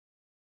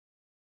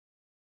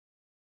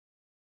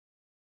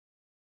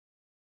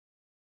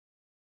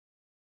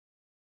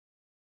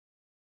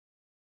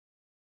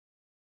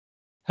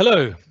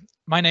Hello,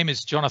 my name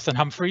is Jonathan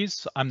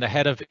Humphreys. I'm the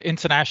head of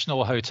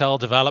International Hotel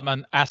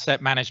Development,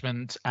 Asset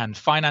Management and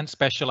Finance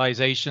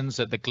Specializations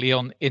at the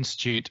Glion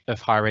Institute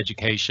of Higher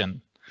Education.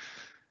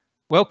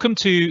 Welcome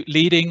to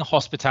Leading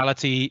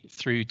Hospitality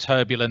Through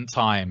Turbulent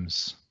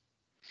Times.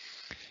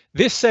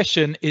 This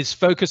session is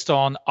focused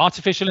on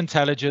artificial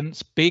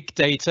intelligence, big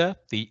data,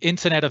 the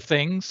Internet of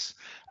Things,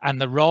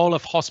 and the role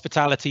of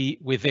hospitality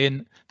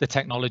within the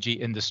technology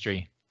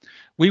industry.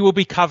 We will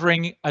be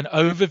covering an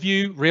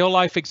overview,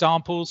 real-life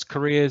examples,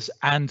 careers,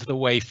 and the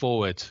way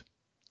forward.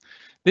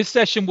 This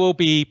session will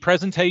be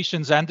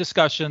presentations and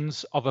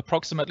discussions of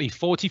approximately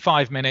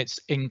 45 minutes,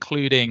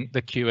 including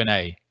the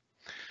Q&A.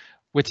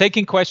 We're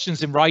taking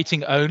questions in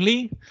writing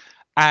only,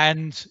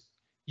 and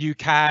you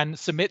can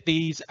submit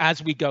these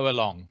as we go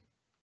along.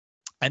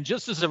 And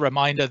just as a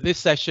reminder, this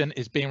session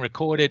is being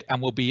recorded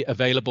and will be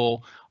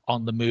available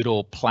on the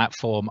Moodle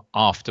platform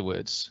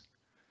afterwards.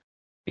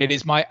 It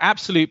is my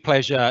absolute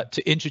pleasure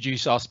to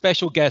introduce our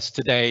special guest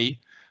today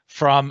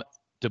from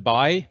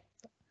Dubai.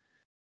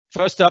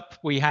 First up,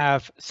 we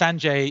have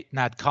Sanjay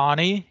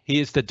Nadkarni. He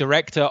is the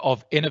Director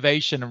of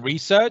Innovation and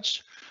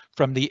Research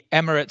from the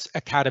Emirates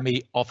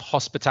Academy of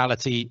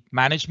Hospitality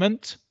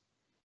Management.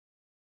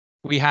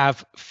 We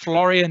have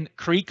Florian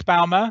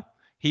Kriechbaumer.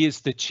 He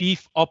is the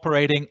Chief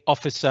Operating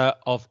Officer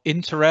of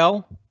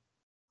INTEREL.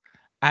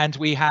 And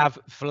we have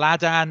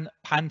Vladan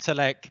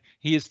Pantelic.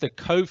 He is the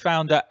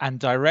co-founder and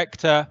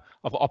director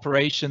of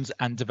operations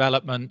and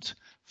development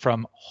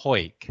from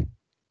Hoick.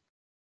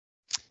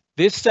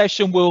 This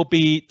session will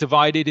be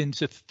divided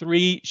into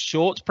 3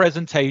 short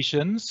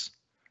presentations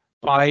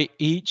by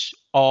each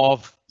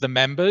of the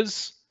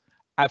members,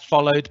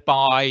 followed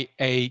by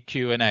a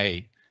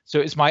Q&A. So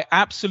it's my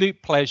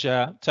absolute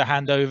pleasure to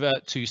hand over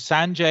to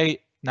Sanjay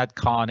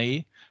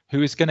Nadkarni,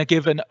 who is going to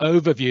give an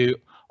overview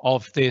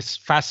of this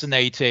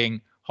fascinating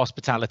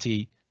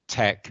hospitality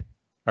tech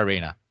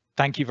arena.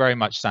 Thank you very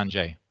much,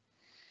 Sanjay.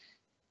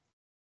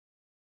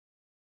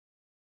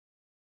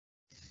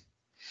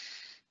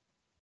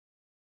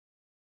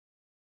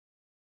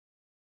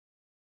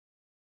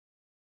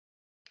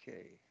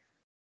 Okay,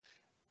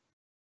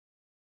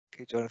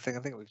 Jonathan, I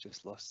think we've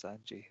just lost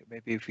Sanjay.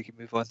 Maybe if we can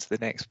move on to the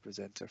next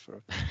presenter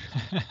for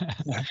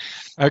a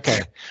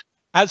Okay.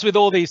 As with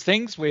all these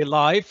things, we're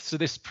live, so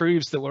this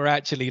proves that we're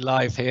actually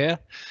live here.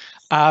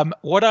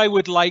 What I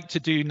would like to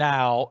do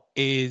now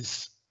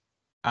is,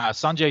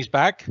 Sanjay's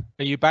back.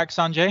 Are you back,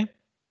 Sanjay?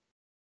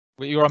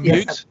 You're on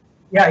mute?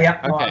 Yeah.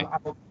 Okay.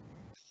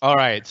 All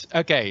right.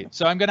 Okay.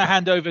 So I'm going to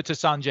hand over to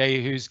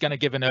Sanjay, who's going to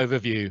give an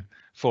overview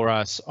for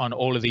us on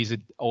all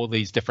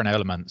these different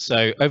elements.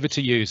 So over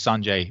to you,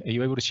 Sanjay. Are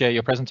you able to share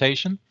your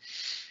presentation?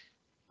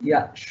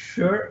 Yeah,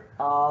 sure.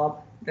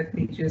 Let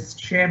me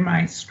just share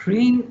my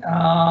screen.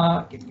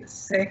 Give me a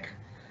sec.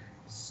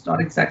 It's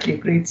not exactly a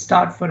great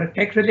start for a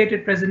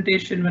tech-related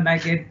presentation when I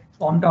get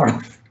bombed out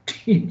of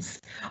Teams.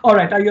 All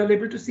right, are you all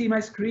able to see my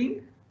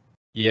screen?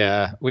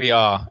 Yeah, we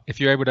are. If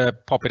you're able to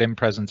pop it in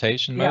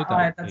presentation mode. Yeah, all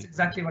right, that's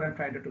exactly what I'm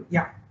trying to do.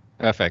 Yeah.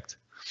 Perfect.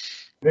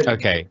 Brilliant.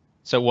 Okay,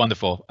 so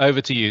wonderful.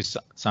 Over to you,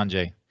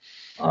 Sanjay.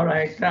 All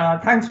right,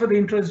 thanks for the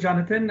intros,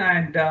 Jonathan,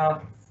 and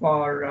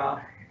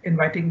for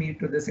inviting me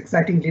to this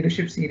exciting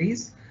leadership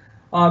series.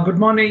 Good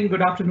morning,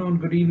 good afternoon,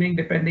 good evening,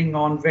 depending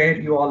on where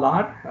you all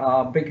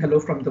are. Big hello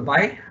from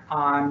Dubai.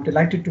 I'm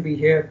delighted to be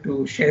here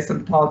to share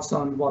some thoughts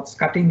on what's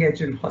cutting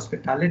edge in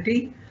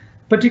hospitality,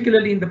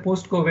 particularly in the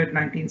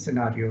post-COVID-19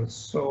 scenarios.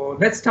 So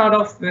let's start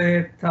off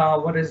with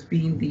what has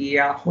been the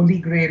holy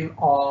grail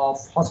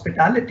of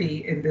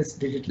hospitality in this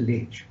digital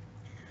age.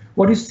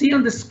 What you see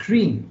on the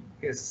screen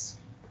is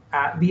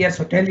we as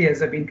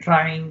hoteliers have been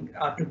trying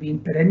to be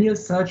in perennial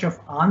search of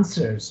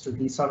answers to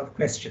these sort of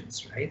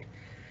questions, right?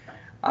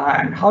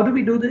 And how do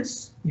we do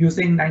this?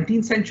 Using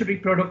 19th century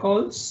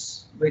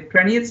protocols with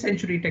 20th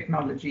century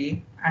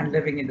technology and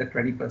living in the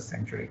 21st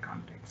century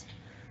context.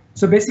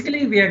 So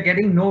basically we are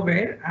getting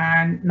nowhere,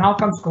 and now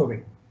comes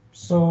COVID.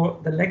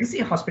 So the legacy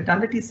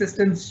hospitality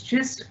systems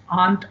just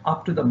aren't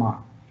up to the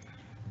mark.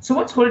 So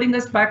what's holding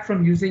us back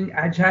from using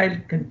agile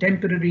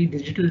contemporary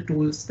digital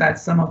tools that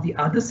some of the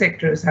other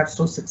sectors have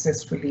so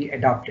successfully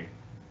adopted?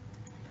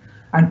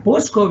 And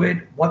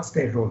post-COVID, what's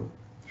their role?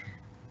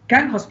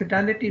 Can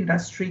hospitality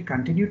industry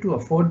continue to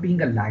afford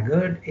being a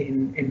laggard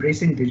in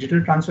embracing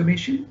digital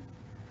transformation?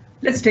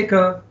 Let's take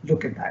a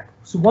look at that.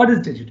 So what is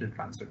digital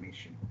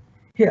transformation?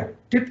 Here,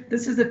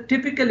 this is a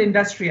typical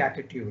industry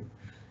attitude.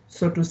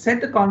 So to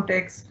set the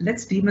context,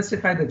 let's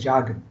demystify the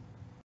jargon.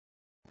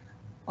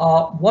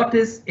 What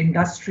is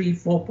Industry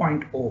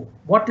 4.0?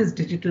 What is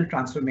digital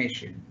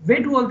transformation?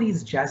 Where do all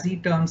these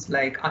jazzy terms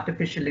like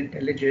artificial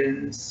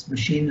intelligence,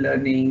 machine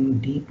learning,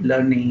 deep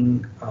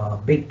learning,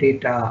 big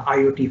data,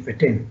 IoT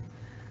fit in?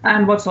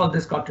 And what's all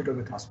this got to do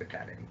with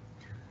hospitality?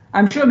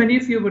 I'm sure many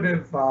of you would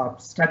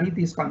have studied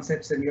these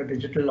concepts in your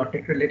digital or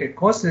tech-related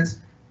courses,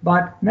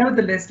 but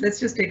nevertheless, let's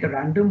just take a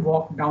random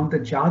walk down the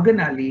jargon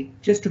alley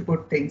just to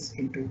put things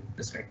into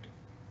perspective.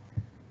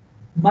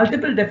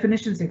 Multiple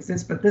definitions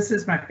exist, but this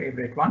is my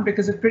favorite one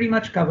because it pretty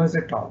much covers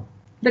it all.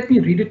 Let me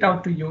read it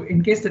out to you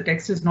in case the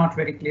text is not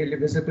very clearly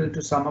visible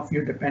to some of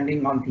you,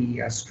 depending on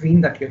the screen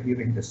that you're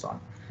viewing this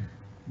on.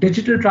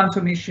 Digital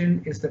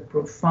transformation is the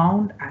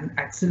profound and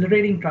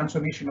accelerating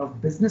transformation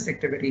of business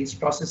activities,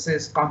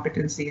 processes,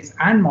 competencies,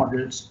 and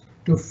models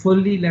to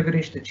fully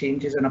leverage the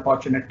changes and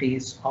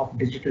opportunities of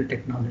digital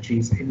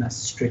technologies in a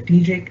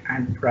strategic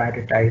and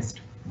prioritized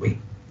way.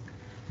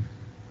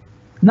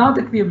 Now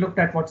that we have looked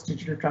at what's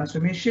digital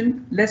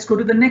transformation, let's go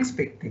to the next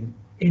big thing,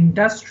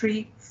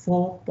 Industry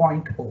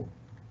 4.0.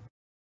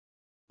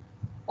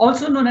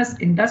 Also known as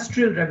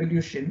Industrial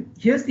Revolution,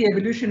 here's the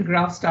evolution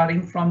graph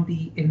starting from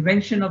the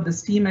invention of the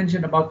steam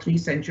engine about 3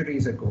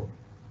 centuries ago,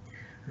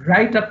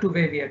 right up to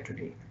where we are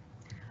today.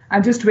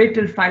 And just wait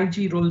till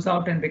 5G rolls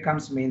out and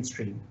becomes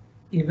mainstream.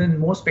 Even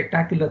more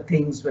spectacular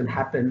things will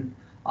happen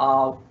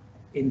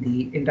in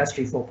the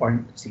Industry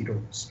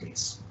 4.0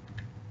 space.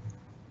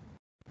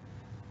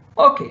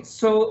 Okay,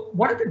 so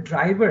what are the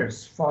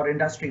drivers for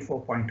Industry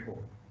 4.0?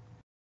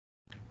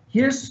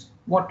 Here's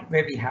where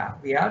we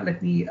are.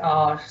 Let me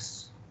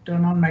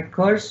turn on my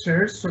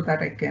cursor so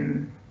that I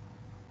can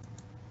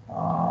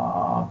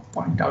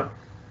point out.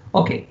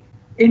 Okay,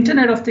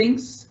 Internet of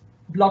Things,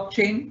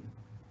 blockchain,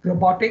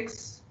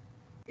 robotics,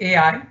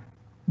 AI,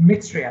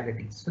 mixed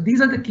realities. So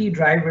these are the key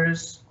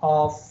drivers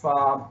of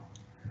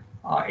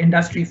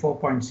Industry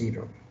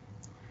 4.0.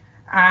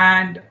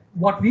 And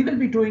what we will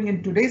be doing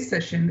in today's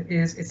session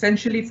is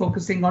essentially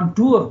focusing on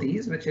 2 of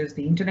these, which is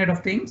the Internet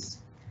of Things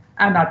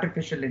and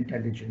artificial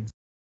intelligence.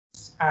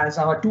 As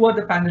our 2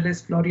 other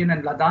panelists, Florian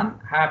and Vladan,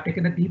 have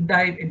taken a deep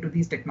dive into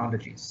these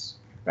technologies,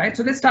 right?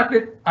 So let's start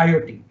with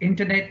IoT,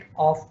 Internet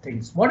of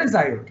Things. What is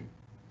IoT?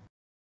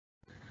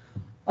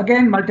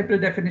 Again, multiple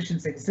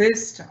definitions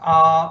exist,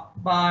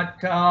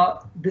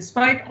 but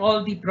despite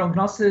all the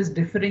prognosis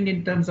differing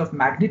in terms of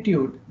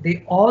magnitude,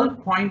 they all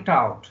point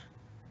out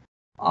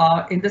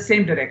in the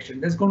same direction.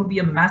 There's going to be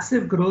a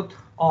massive growth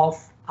of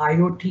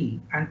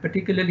IoT, and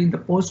particularly in the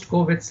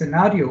post-COVID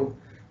scenario,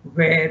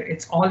 where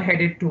it's all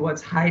headed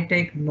towards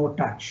high-tech,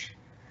 no-touch.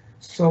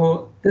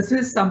 So this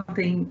is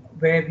something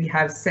where we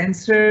have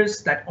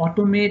sensors that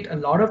automate a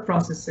lot of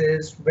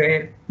processes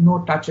where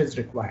no touch is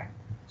required.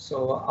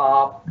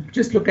 So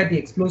just look at the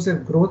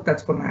explosive growth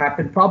that's going to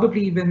happen,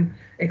 probably even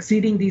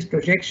exceeding these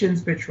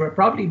projections, which were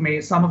probably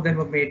made, some of them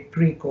were made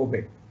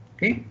pre-COVID.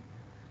 Okay,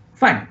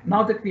 fine.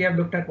 Now that we have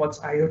looked at what's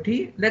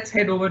IoT, let's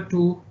head over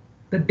to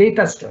the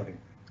data story.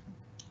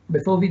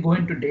 Before we go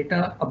into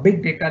data,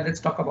 big data,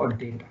 let's talk about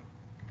data.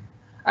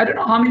 I don't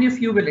know how many of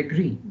you will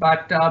agree,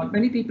 but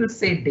many people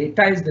say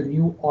data is the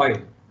new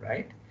oil,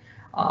 right?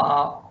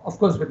 Of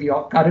course, with the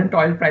current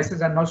oil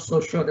prices, I'm not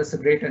so sure that's a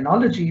great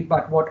analogy,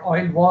 but what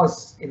oil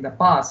was in the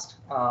past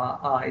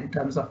in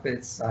terms of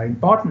its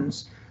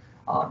importance,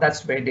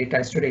 that's where data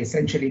is today,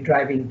 essentially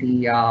driving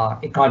the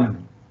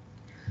economy.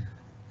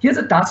 Here's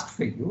a task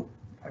for you.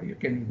 You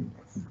can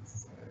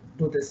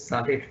do this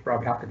later,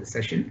 probably after the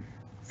session.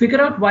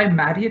 Figure out why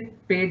Marriott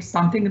paid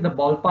something in the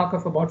ballpark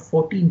of about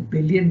 $14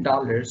 billion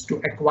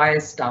to acquire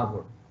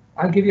Starwood.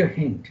 I'll give you a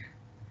hint.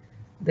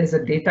 There's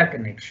a data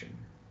connection.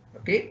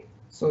 Okay,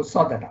 so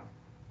sort that out.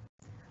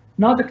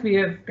 Now that we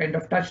have kind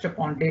of touched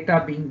upon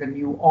data being the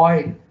new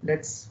oil,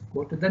 let's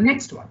go to the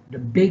next one, the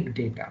big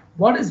data.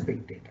 What is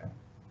big data?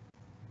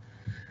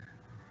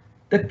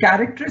 The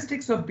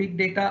characteristics of big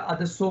data are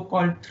the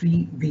so-called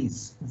 3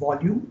 V's: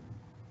 volume,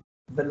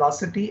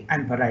 velocity,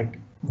 and variety.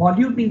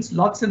 Volume means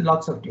lots and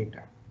lots of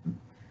data.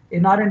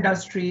 In our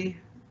industry,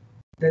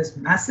 there's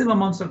massive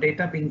amounts of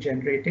data being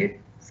generated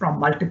from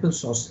multiple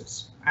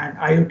sources, and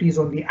IoT is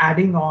only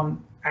adding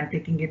on and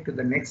taking it to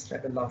the next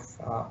level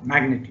of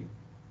magnitude.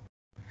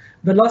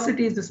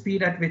 Velocity is the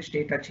speed at which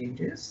data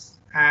changes,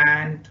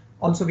 and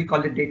also we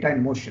call it data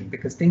in motion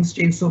because things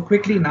change so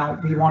quickly now.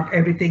 We want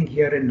everything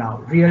here and now,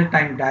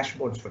 real-time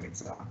dashboards, for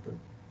example.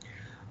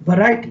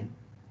 Variety.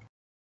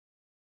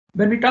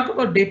 When we talk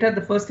about data,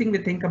 the first thing we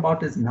think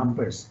about is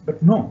numbers,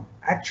 but no,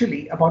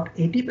 actually about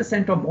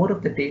 80% or more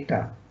of the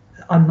data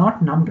are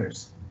not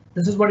numbers.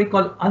 This is what we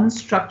call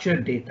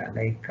unstructured data,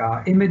 like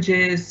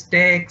images,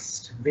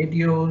 text,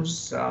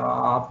 videos,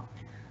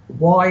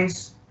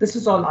 voice. This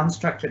is all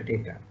unstructured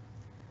data.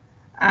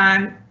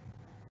 And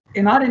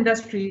in our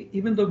industry,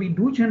 even though we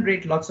do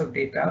generate lots of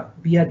data,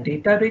 we are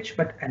data rich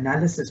but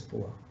analysis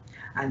poor.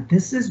 And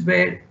this is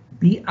where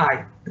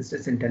BI,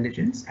 business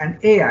intelligence, and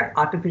AI,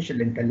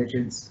 artificial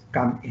intelligence,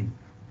 come in.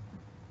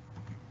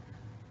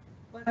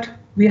 But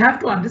we have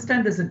to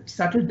understand there's a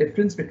subtle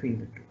difference between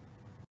the two.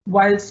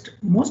 Whilst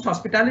most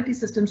hospitality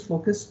systems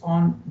focus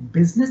on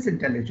business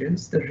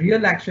intelligence, the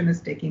real action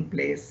is taking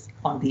place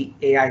on the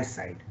AI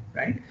side,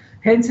 right?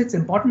 Hence, it's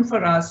important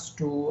for us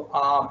to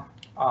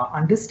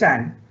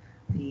understand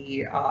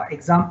the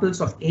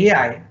examples of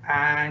AI,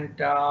 and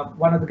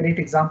one of the great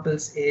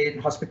examples in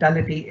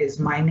hospitality is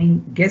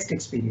mining guest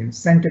experience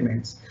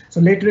sentiments.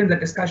 So later in the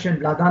discussion,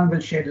 Vladan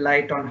will shed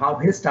light on how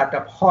his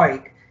startup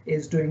Hoick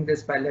is doing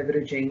this by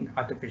leveraging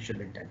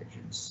artificial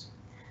intelligence.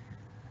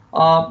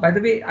 By the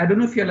way, I don't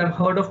know if you'll have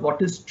heard of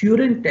what is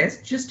Turing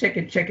test. Just check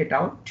it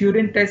out.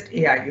 Turing test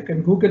AI. You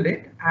can Google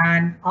it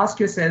and ask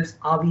yourselves,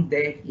 are we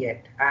there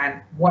yet?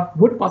 And what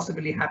would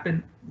possibly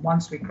happen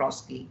once we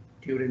cross the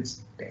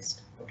Turing's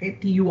test? Okay,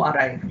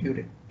 T-U-R-I,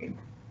 Turing. Okay.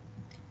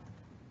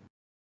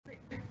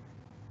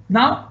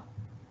 Now,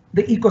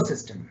 the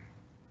ecosystem.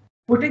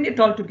 Putting it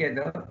all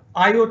together,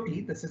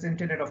 IoT, this is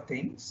Internet of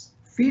Things,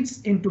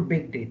 feeds into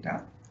big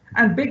data,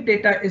 and big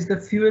data is the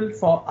fuel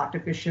for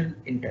artificial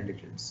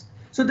intelligence.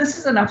 So this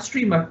is an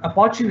upstream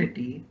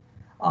opportunity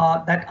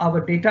that our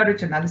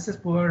data-rich analysis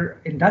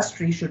poor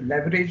industry should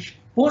leverage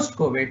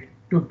post-COVID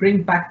to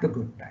bring back the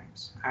good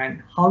times.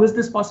 And how is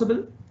this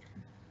possible?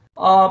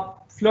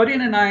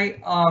 Florian and I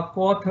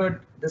co-authored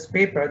this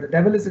paper. The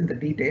devil is in the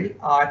detail.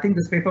 I think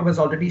this paper was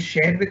already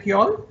shared with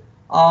you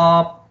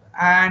all.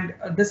 And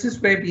this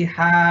is where we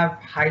have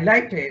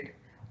highlighted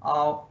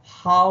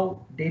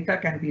how data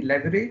can be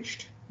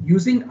leveraged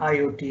using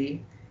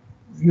IoT,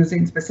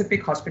 using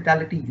specific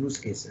hospitality use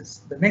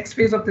cases. The next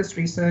phase of this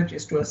research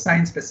is to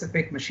assign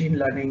specific machine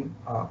learning,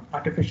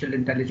 artificial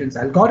intelligence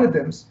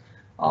algorithms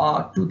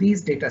to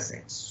these data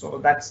sets. So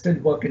that's still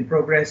work in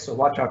progress, so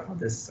watch out for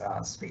this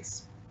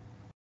space.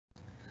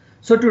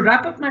 So to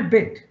wrap up my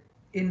bit,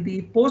 in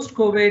the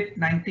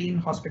post-COVID-19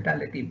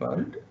 hospitality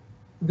world,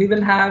 we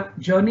will have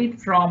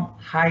journeyed from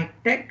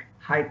high-tech,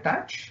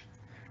 high-touch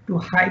to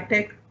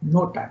high-tech,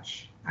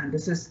 no-touch. And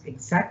this is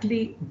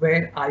exactly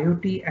where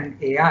IoT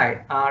and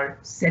AI are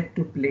set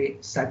to play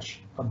such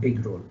a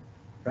big role,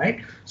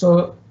 right?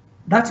 So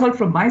that's all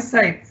from my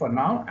side for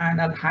now, and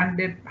I'll hand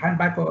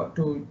back over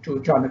to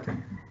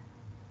Jonathan.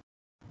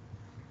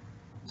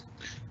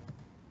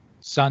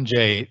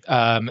 Sanjay,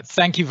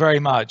 thank you very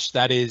much.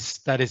 That is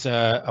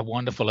a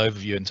wonderful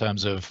overview in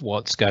terms of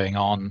what's going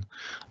on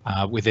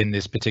within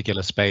this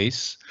particular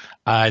space.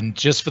 And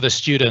just for the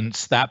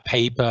students, that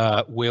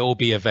paper will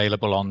be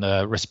available on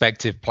the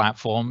respective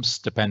platforms,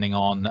 depending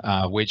on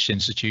which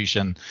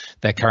institution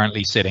they're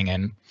currently sitting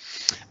in.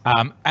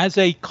 As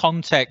a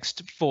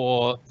context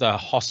for the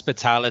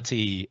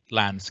hospitality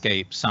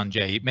landscape,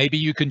 Sanjay, maybe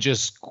you can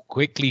just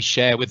quickly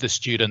share with the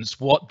students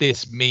what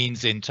this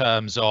means in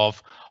terms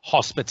of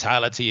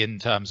hospitality, in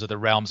terms of the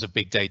realms of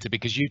big data,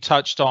 because you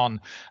touched on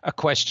a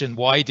question: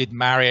 why did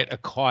Marriott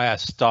acquire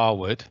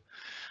Starwood?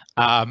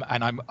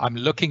 And I'm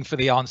looking for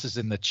the answers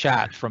in the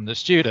chat from the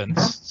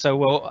students,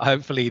 so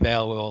hopefully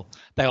they'll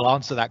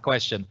answer that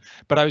question.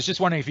 But I was just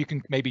wondering if you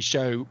can maybe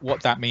show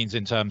what that means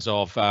in terms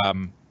of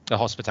the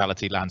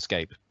hospitality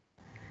landscape.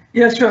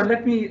 Yeah, sure.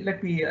 Let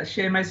me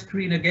share my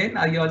screen again.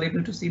 Are you all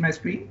able to see my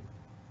screen?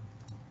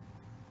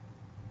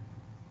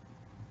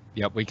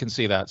 Yep, we can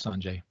see that,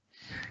 Sanjay.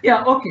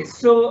 Yeah, okay.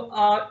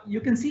 So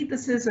you can see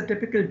this is a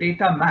typical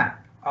data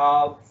map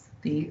of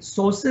the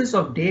sources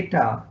of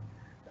data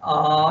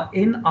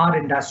in our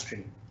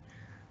industry.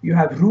 You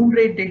have room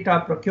rate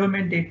data,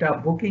 procurement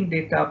data, booking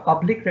data,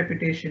 public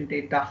reputation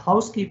data,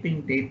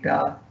 housekeeping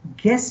data,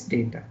 guest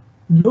data,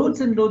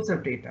 loads and loads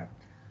of data.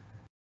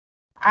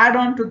 Add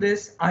on to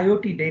this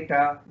IoT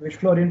data, which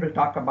Florian will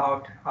talk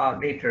about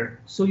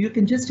later. So you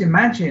can just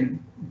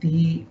imagine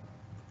the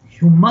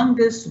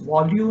humongous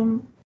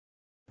volume,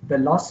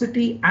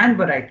 velocity, and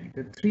variety,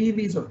 the 3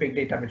 V's of big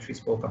data which we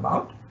spoke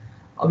about,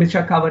 which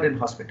are covered in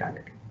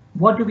hospitality.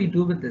 What do we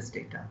do with this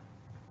data?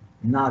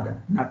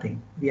 Nada,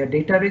 nothing. We are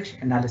data rich,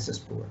 analysis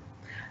poor.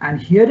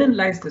 And herein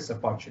lies this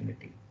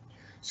opportunity.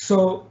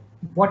 So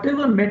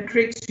whatever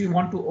metrics you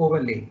want to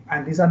overlay,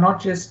 and these are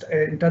not just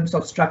in terms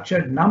of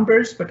structured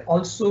numbers, but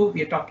also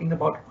we are talking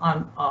about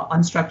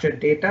unstructured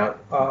data,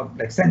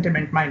 like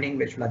sentiment mining,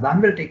 which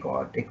Vladan will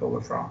take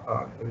over from,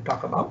 we'll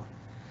talk about.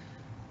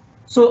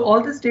 So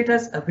all this data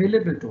is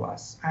available to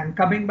us. And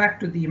coming back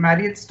to the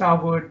Marriott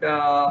Starwood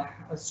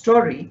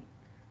story,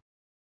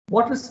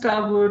 what was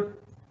Starwood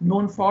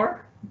known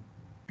for?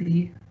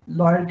 The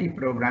loyalty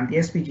program, the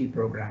SPG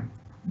program.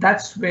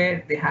 That's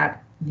where they had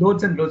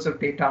loads and loads of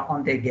data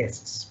on their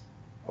guests.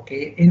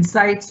 Okay,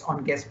 insights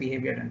on guest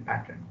behavior and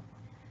pattern.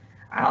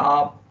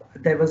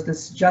 There was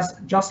this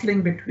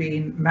jostling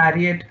between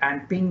Marriott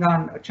and Ping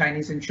An, a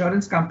Chinese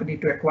insurance company,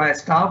 to acquire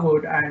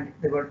Starwood, and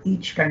they were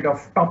each kind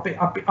of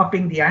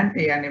upping the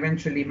ante, and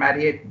eventually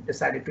Marriott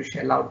decided to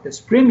shell out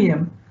this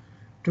premium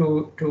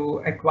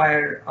to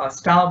acquire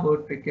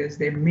Starwood, because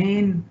their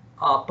main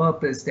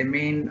purpose,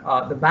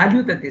 the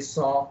value that they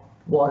saw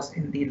was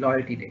in the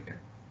loyalty data.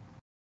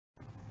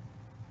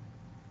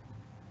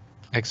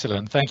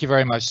 Excellent. Thank you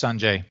very much,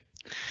 Sanjay.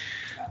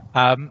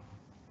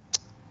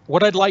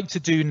 What I'd like to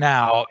do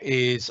now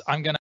is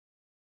I'm going to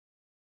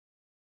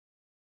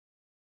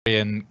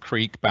Florian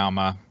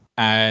Kriechbaumer,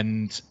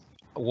 and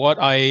what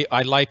I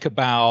like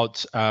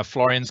about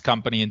Florian's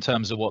company in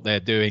terms of what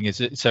they're doing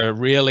is it's a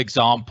real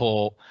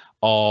example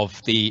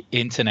of the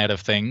Internet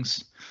of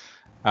Things.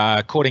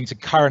 According to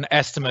current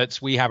estimates,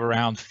 we have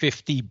around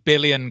 50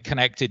 billion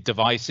connected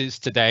devices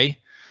today.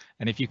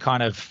 And if you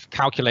kind of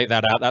calculate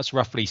that out, that's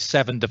roughly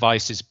 7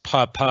 devices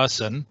per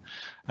person.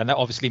 And that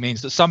obviously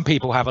means that some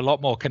people have a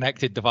lot more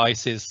connected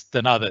devices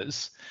than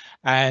others.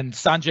 And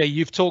Sanjay,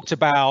 you've talked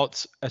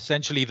about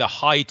essentially the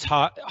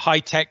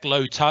high-tech,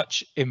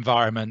 low-touch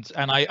environment.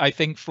 And I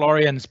think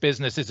Florian's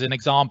business is an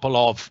example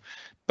of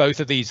both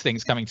of these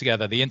things coming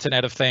together: the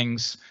Internet of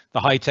Things,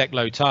 the high-tech,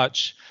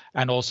 low-touch,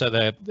 and also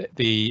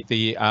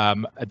the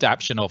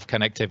adaptation of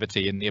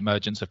connectivity and the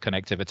emergence of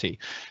connectivity.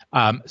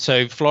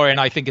 So Florian,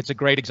 I think it's a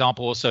great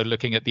example also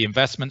looking at the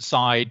investment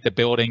side, the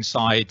building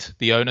side,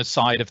 the owner's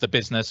side of the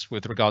business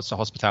with regards to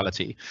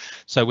hospitality.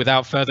 So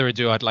without further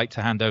ado, I'd like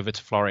to hand over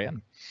to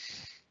Florian.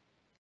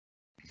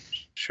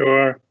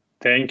 Sure.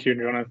 Thank you,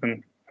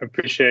 Jonathan.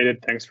 Appreciate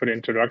it. Thanks for the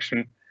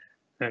introduction.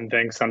 And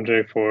thanks,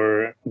 Sanjay,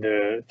 for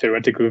the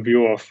theoretical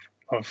view of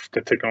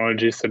the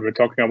technologies that we're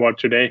talking about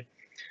today.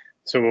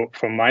 So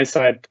from my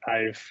side,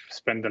 I've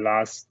spent the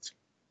last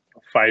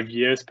 5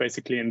 years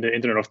basically in the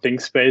Internet of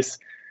Things space,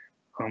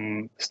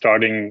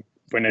 starting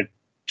when it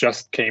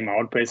just came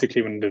out,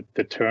 basically when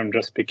the term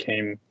just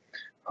became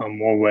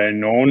more well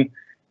known.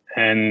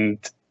 And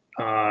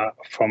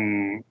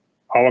from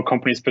our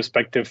company's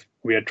perspective,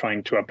 we are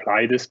trying to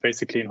apply this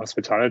basically in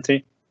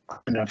hospitality.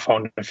 And I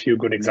found a few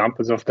good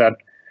examples of that.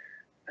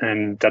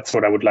 And that's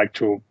what I would like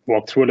to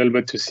walk through a little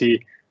bit to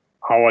see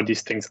how are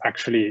these things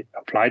actually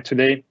applied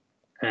today.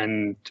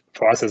 And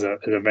for us as a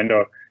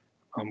vendor,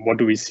 what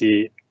do we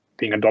see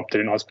being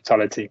adopted in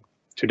hospitality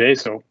today?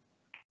 So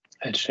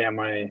I'll share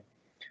my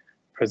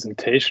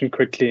presentation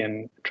quickly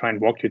and try and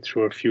walk you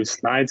through a few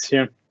slides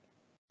here.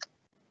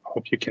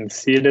 Hope you can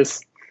see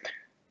this.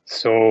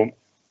 So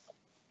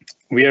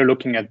we are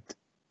looking at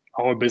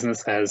our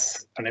business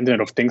as an Internet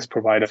of Things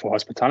provider for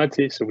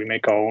hospitality. So we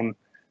make our own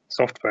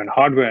software and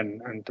hardware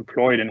and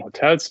deploy it in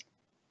hotels.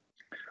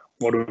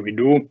 What do we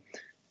do?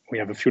 We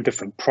have a few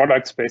different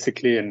products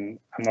basically, and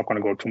I'm not going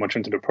to go too much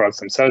into the products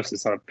themselves.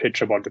 It's not a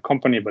pitch about the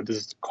company, but this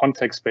is the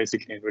context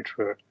basically in which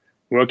we're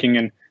working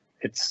in.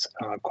 It's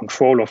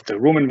control of the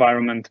room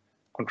environment,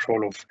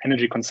 control of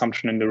energy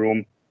consumption in the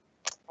room,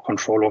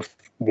 control of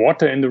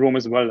water in the room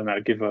as well, and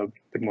I'll give a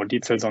bit more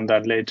details on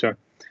that later,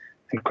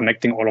 and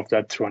connecting all of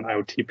that through an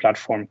IoT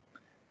platform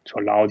to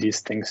allow these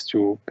things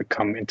to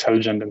become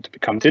intelligent and to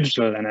become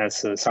digital. And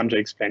as Sanjay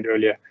explained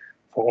earlier,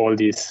 for all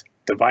these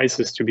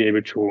devices to be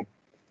able to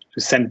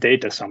send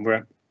data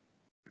somewhere,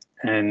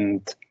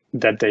 and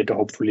that data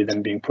hopefully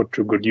then being put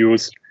to good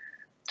use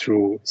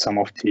through some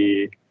of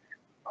the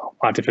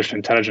artificial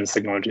intelligence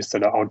technologies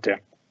that are out there.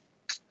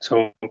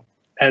 So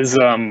as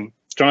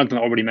Jonathan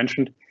already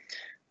mentioned,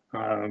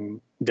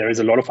 there is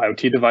a lot of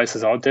IoT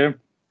devices out there,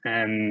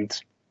 and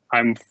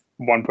I'm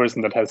one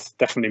person that has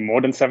definitely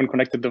more than 7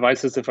 connected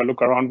devices if I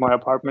look around my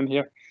apartment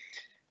here.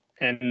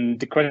 And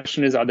the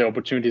question is, are there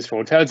opportunities for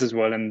hotels as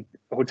well? And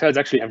hotels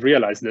actually have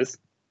realized this.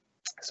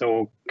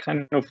 So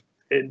kind of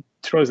in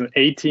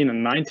 2018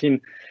 and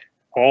 19,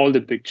 all the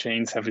big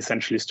chains have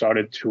essentially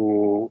started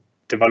to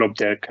develop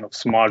their kind of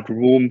smart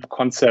room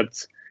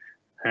concepts.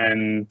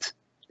 And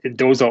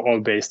those are all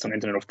based on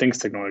Internet of Things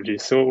technology.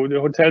 So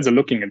the hotels are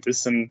looking at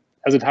this. And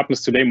as it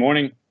happens today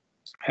morning,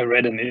 I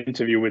read an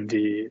interview with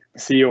the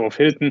CEO of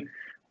Hilton,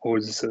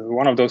 who's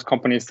one of those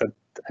companies that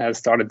has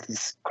started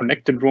this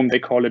connected room, they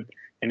call it,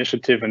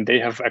 initiative. And they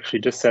have actually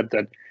just said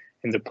that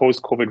in the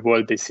post-COVID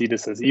world, they see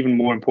this as even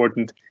more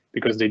important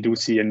because they do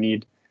see a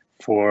need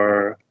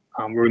for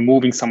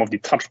removing some of the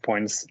touch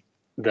points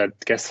that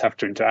guests have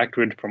to interact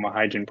with from a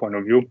hygiene point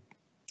of view.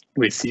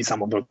 We'll see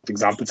some of those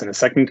examples in a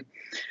second.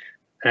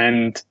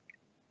 And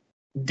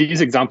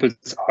these examples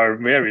are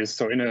various.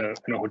 So in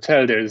a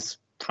hotel, there's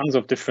tons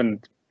of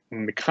different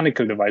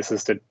mechanical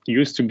devices that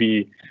used to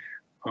be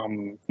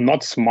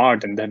not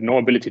smart and had no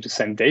ability to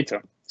send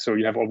data. So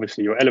you have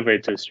obviously your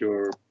elevators,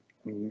 your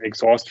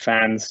exhaust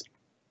fans,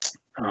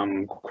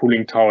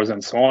 cooling towers,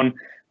 and so on.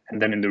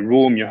 And then in the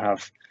room, you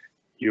have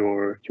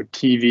your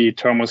TV,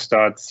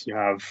 thermostats, you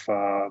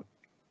have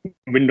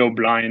window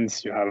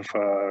blinds, you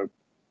have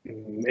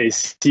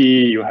AC,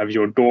 you have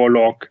your door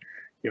lock,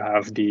 you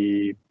have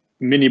the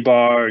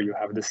minibar, you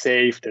have the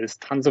safe. There's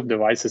tons of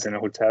devices in a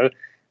hotel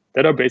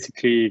that are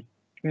basically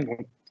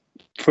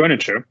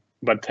furniture,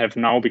 but have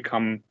now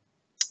become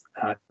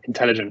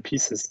intelligent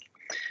pieces.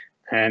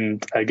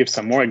 And I'll give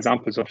some more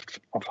examples of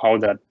how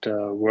that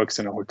works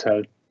in a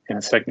hotel in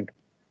a second.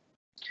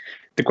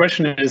 The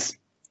question is,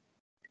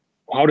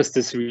 how does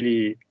this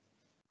really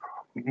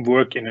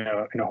work in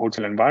a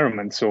hotel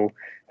environment? So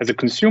as a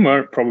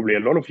consumer, probably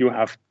a lot of you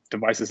have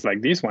devices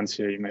like these ones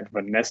here. You may have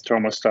a Nest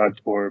thermostat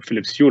or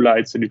Philips Hue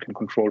lights that you can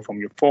control from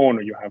your phone,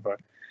 or you have a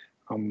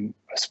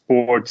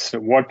sports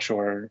watch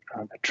or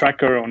a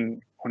tracker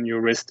on your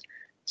wrist.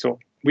 So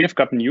we have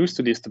gotten used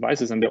to these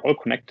devices and they're all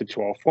connected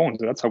to our phones.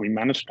 So that's how we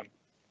manage them.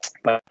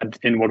 But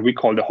in what we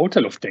call the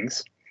Hotel of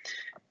Things,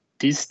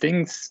 these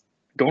things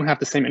don't have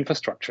the same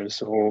infrastructure.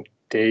 So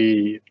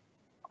they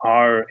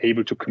are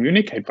able to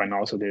communicate by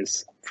now. So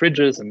there's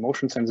fridges and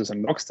motion sensors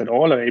and locks that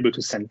all are able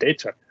to send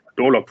data. A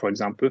door lock, for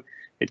example,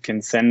 it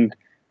can send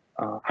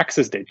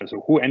access data.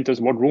 So who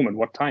enters what room at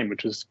what time,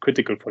 which is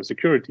critical for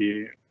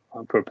security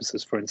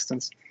purposes, for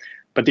instance.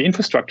 But the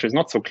infrastructure is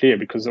not so clear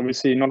because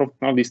obviously none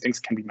of these things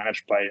can be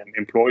managed by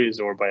employees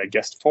or by a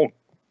guest phone.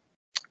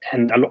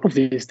 And a lot of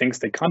these things,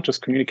 they can't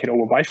just communicate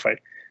over Wi-Fi,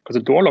 because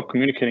a door lock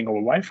communicating over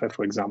Wi-Fi,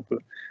 for example,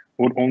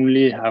 would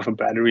only have a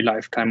battery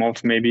lifetime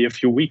of maybe a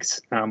few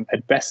weeks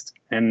at best.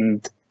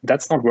 And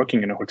that's not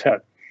working in a hotel.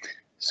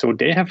 So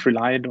they have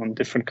relied on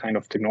different kind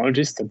of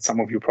technologies that some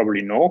of you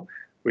probably know,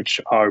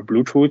 which are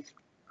Bluetooth,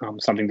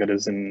 something that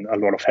is in a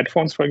lot of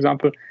headphones, for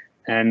example,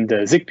 and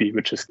Zigbee,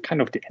 which is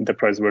kind of the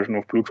enterprise version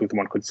of Bluetooth,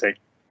 one could say.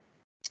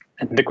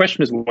 And the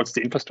question is, what's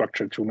the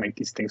infrastructure to make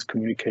these things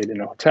communicate in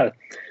a hotel?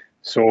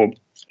 So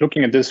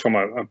looking at this from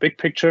a big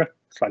picture,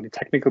 slightly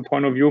technical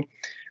point of view,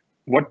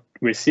 what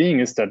we're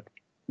seeing is that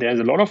there's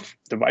a lot of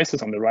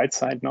devices on the right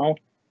side now.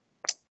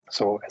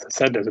 So as I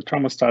said, there's a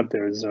thermostat,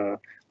 there's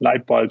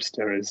light bulbs,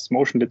 there is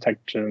motion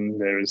detection,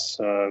 there's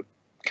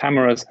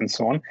cameras and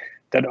so on,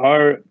 that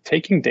are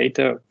taking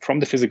data from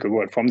the physical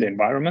world, from the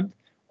environment,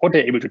 or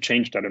they're able to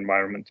change that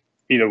environment,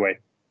 either way.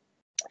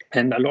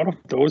 And a lot of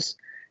those,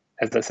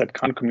 as I said,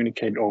 can't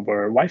communicate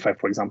over Wi-Fi,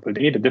 for example.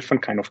 They need a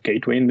different kind of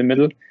gateway in the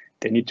middle.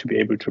 They need to be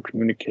able to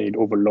communicate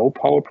over low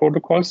power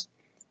protocols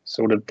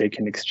so that they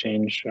can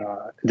exchange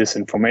this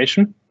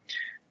information.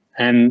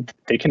 And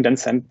they can then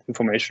send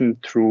information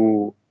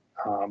through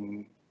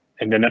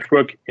in the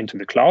network into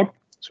the cloud,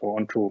 so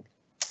onto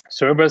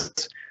servers,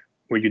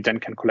 where you then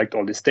can collect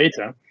all this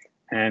data.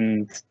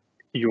 And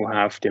you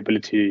have the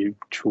ability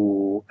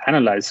to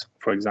analyze,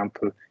 for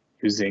example,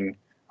 using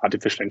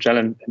artificial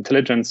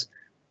intelligence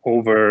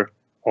over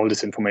all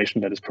this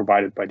information that is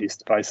provided by these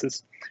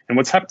devices. And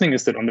what's happening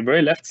is that on the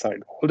very left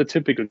side, all the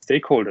typical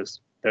stakeholders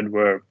that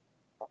were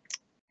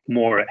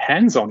more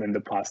hands-on in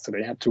the past, so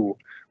they had to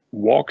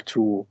walk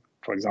to,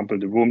 for example,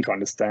 the room to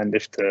understand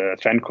if the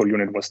fan coil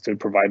unit was still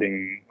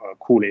providing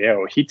cool air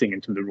or heating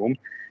into the room,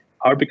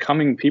 are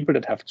becoming people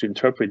that have to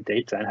interpret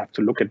data and have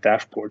to look at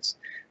dashboards.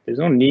 There's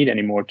no need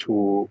anymore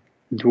to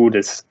do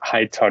this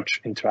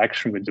high-touch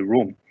interaction with the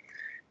room.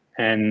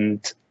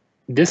 And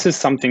this is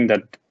something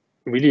that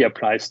really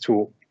applies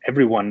to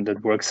everyone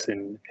that works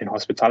in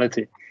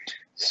hospitality.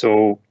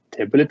 So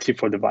the ability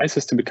for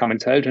devices to become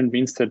intelligent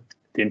means that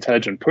the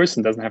intelligent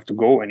person doesn't have to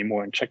go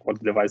anymore and check what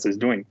the device is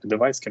doing. The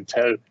device can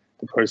tell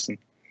the person.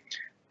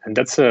 And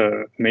that's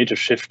a major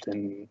shift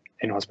in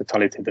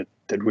hospitality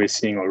that we're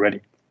seeing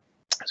already.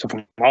 So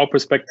from our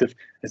perspective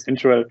as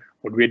INTEREL,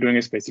 what we're doing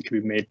is basically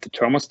we made the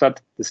thermostat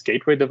this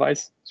gateway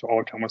device. So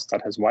our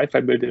thermostat has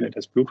Wi-Fi built in, it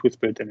has Bluetooth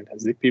built in, it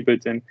has Zigbee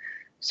built in.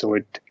 So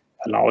it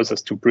allows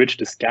us to bridge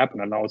this gap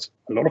and allows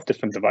a lot of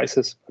different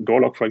devices, a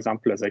door lock, for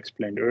example, as I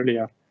explained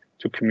earlier,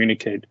 to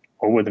communicate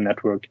over the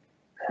network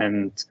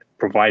and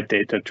provide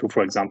data to,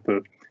 for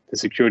example, the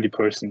security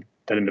person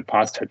that in the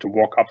past had to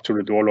walk up to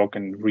the door lock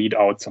and read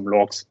out some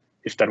logs,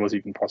 if that was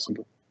even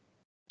possible.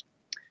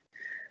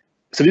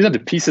 So these are the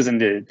pieces in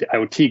the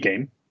IoT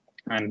game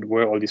and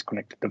where all these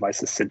connected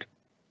devices sit.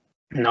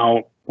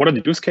 Now, what are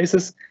the use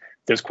cases?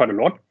 There's quite a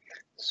lot.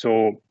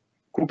 So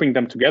grouping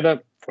them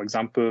together, for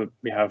example,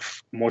 we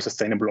have more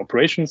sustainable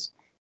operations.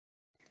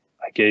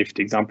 I gave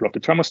the example of the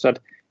thermostat.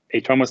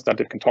 A thermostat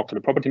that can talk to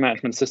the property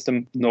management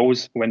system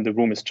knows when the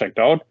room is checked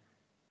out.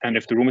 And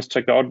if the room is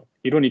checked out,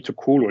 you don't need to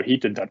cool or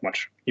heat it that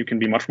much. You can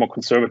be much more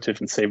conservative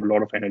and save a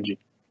lot of energy.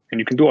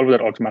 And you can do all of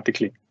that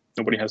automatically.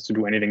 Nobody has to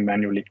do anything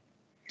manually.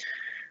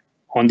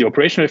 On the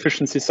operational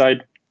efficiency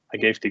side, I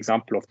gave the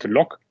example of the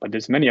lock, but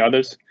there's many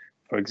others.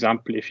 For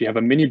example, if you have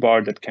a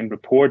minibar that can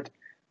report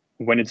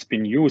when it's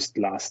been used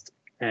last,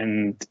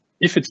 and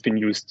if it's been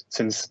used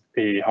since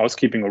a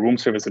housekeeping or room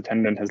service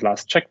attendant has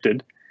last checked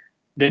it,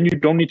 then you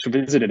don't need to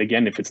visit it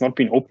again if it's not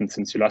been opened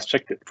since you last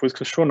checked it. For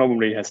sure,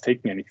 nobody has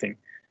taken anything.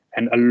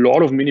 And a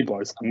lot of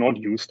minibars are not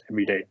used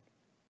every day.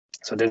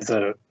 So there's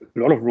a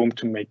lot of room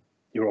to make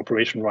your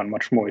operation run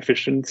much more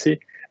efficiently,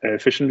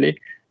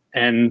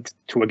 and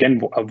to,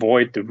 again,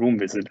 avoid the room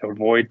visit,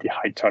 avoid the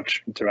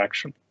high-touch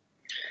interaction.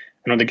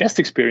 And on the guest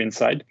experience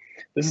side,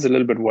 this is a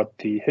little bit what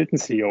the Hilton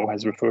CEO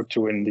has referred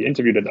to in the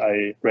interview that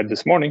I read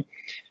this morning,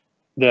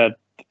 that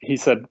he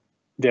said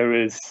there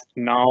is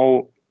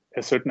now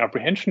a certain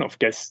apprehension of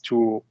guests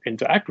to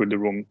interact with the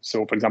room.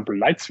 So, for example,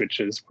 light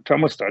switches,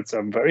 thermostats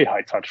are very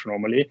high touch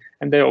normally,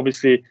 and they're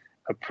obviously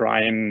a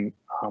prime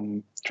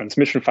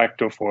transmission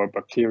factor for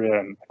bacteria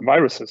and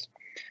viruses.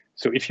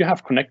 So if you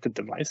have connected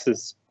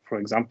devices, for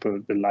example,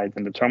 the light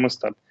and the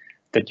thermostat,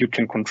 that you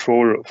can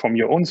control from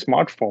your own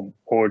smartphone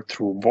or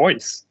through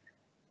voice,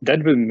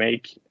 that will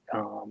make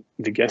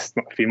the guest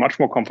feel much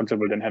more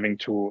comfortable than having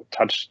to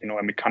touch,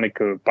 a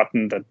mechanical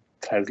button that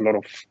has a lot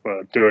of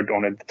dirt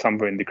on it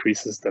somewhere in the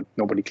creases that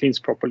nobody cleans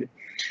properly.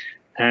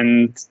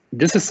 And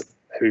this is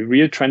a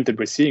real trend that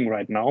we're seeing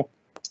right now.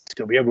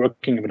 So we are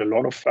working with a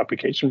lot of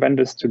application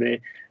vendors today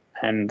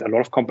and a lot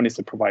of companies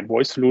that provide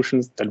voice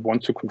solutions that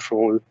want to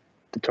control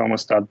the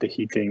thermostat, the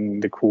heating,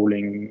 the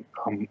cooling,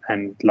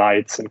 and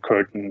lights and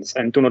curtains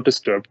and do not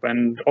disturb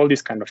and all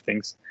these kind of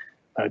things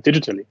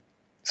digitally.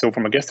 So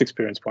from a guest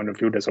experience point of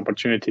view, there's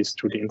opportunities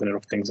to the Internet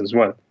of Things as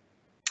well.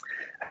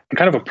 And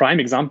kind of a prime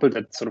example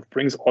that sort of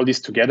brings all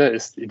these together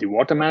is the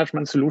water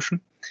management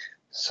solution.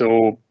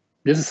 So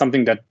this is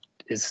something that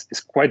is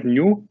quite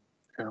new,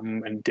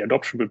 and the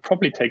adoption will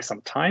probably take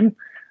some time,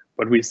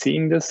 but we're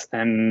seeing this,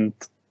 and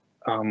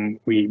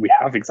we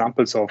have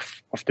examples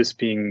of this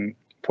being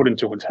put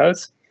into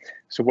hotels.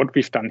 So what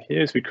we've done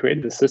here is we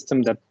created a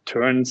system that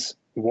turns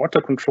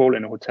water control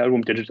in a hotel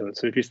room digital.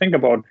 So if you think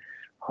about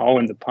how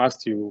in the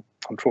past you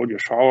controlled your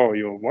shower or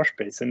your wash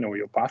basin or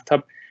your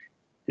bathtub,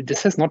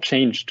 this has not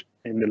changed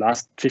in the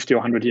last 50 or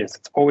 100 years.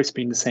 It's always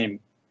been the same.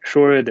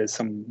 Sure, there's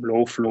some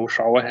low flow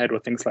shower head or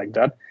things like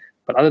that,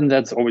 but other than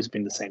that, it's always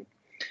been the same.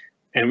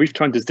 And we've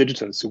turned this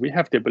digital. So we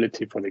have the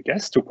ability for the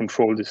guest to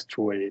control this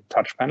through a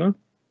touch panel.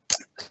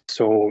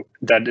 So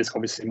that is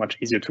obviously much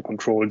easier to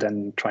control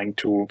than trying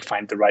to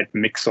find the right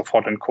mix of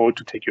hot and cold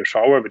to take your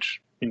shower,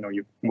 which,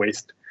 you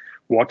waste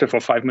water for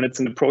 5 minutes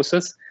in the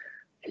process.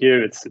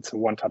 Here, it's a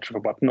one touch of a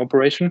button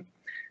operation.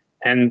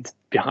 And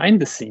behind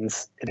the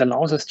scenes, it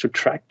allows us to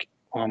track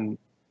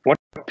what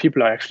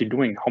people are actually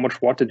doing, how much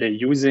water they're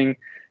using,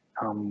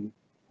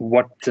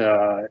 what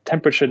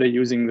temperature they're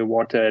using the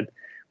water at.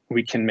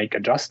 We can make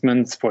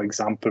adjustments. For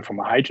example, from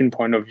a hygiene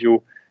point of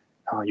view,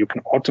 you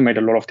can automate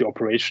a lot of the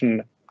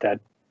operation that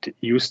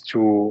used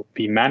to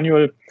be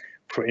manual.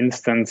 For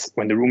instance,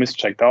 when the room is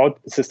checked out,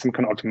 the system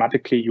can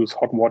automatically use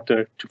hot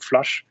water to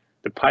flush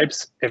the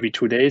pipes every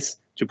 2 days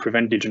to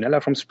prevent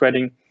Legionella from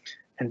spreading.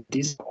 And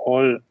these are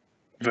all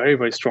very,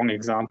 very strong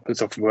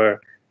examples of where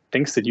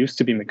things that used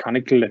to be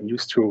mechanical and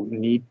used to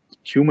need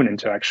human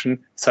interaction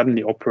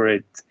suddenly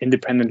operate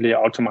independently,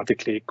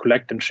 automatically,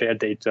 collect and share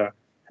data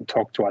and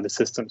talk to other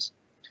systems.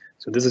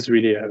 So this is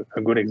really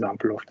a good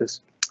example of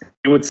this.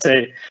 You would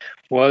say,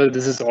 well,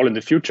 this is all in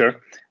the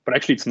future, but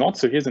actually it's not.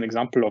 So here's an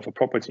example of a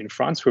property in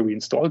France where we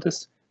installed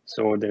this.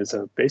 So there's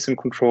a basin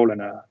control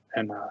and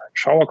a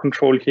shower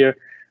control here.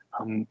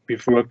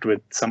 We've worked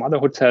with some other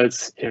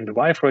hotels here in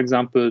Dubai, for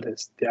example.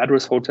 There's the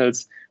Address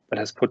Hotels that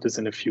has put this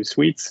in a few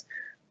suites.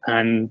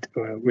 And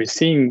we're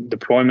seeing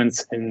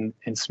deployments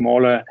in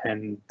smaller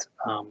and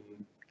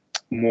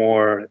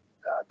more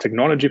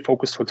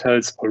technology-focused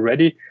hotels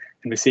already.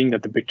 And we're seeing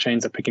that the big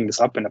chains are picking this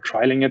up and are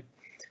trialing it.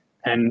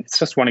 And it's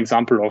just one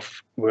example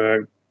of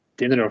where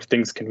the Internet of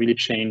Things can really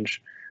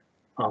change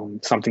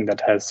something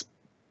that has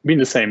been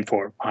the same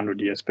for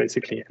 100 years,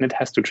 basically. And it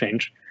has to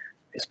change,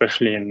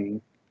 especially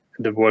in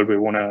the world we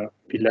want to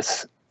be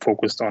less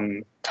focused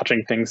on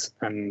touching things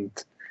and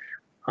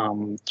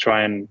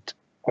try and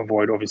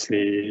avoid,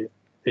 obviously,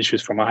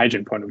 issues from a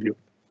hygiene point of view.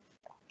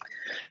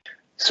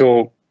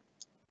 So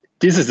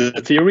this is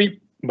a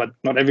theory, but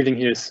not everything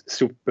here is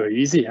super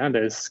easy.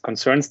 There's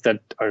concerns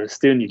that are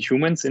still need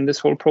humans in this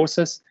whole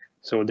process.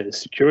 So there's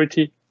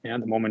security. The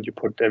moment you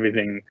put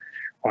everything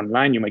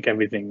online, you make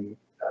everything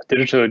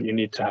digital, you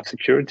need to have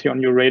security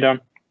on your radar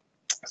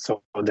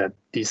so that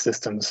these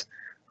systems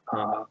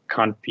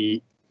can't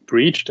be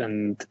breached.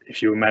 And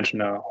if you imagine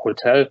a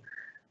hotel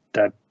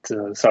that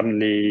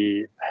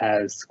suddenly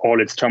has all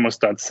its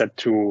thermostats set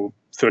to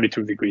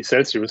 32 degrees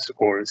Celsius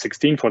or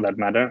 16 for that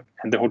matter,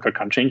 and the hotel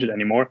can't change it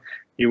anymore,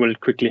 you will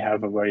quickly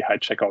have a very high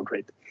checkout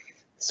rate.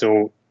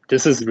 So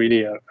this is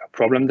really a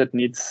problem that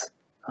needs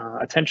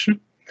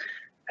attention.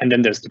 And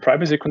then there's the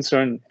privacy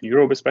concern. In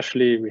Europe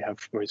especially, we have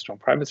very strong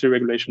privacy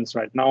regulations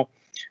right now.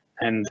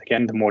 And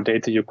again, the more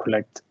data you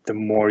collect, the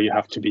more you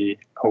have to be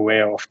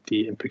aware of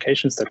the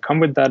implications that come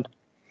with that.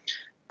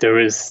 There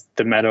is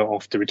the matter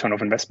of the return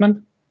of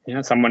investment.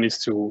 Someone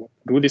needs to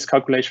do these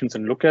calculations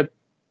and look at,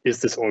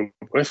 is this all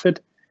worth it?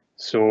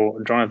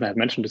 So Jonathan had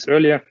mentioned this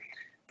earlier.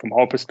 From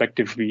our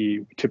perspective,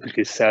 we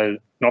typically sell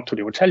not to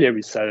the hotelier,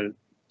 we sell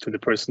to the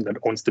person that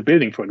owns the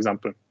building, for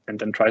example, and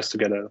then tries to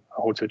get a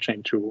hotel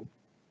chain to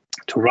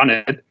run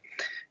it.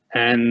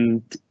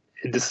 And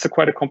this is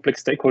quite a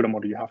complex stakeholder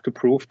model. You have to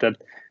prove that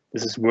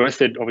this is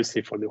worth it,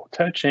 obviously, for the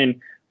hotel chain,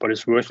 but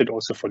it's worth it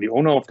also for the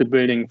owner of the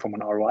building from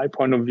an ROI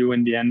point of view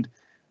in the end.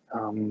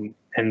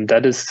 And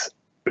that is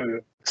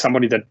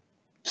somebody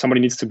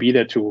needs to be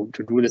there to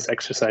do this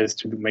exercise,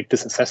 to make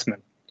this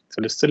assessment. So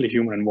there's still a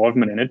human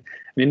involvement in it.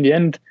 And in the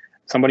end,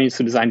 somebody needs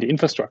to design the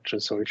infrastructure.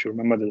 So if you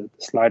remember the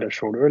slide I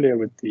showed earlier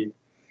with the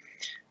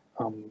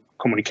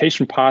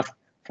communication path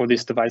for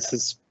these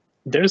devices,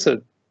 there's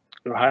a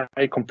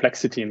high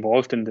complexity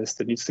involved in this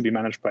that needs to be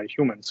managed by a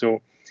human.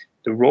 So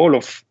the role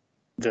of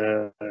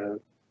the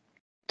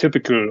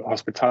typical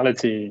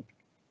hospitality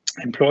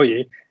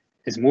employee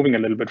is moving a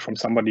little bit from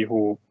somebody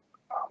who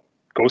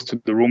goes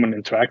to the room and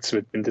interacts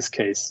with, in this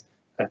case,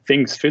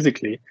 things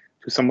physically,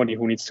 to somebody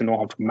who needs to know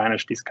how to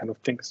manage these kind of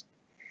things.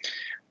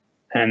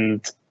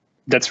 And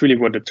that's really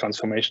where the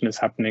transformation is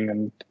happening.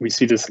 And we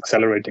see this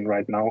accelerating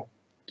right now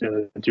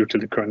due to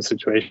the current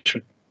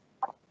situation.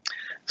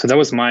 So that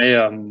was my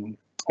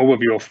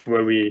overview of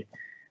where we,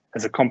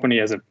 as a company,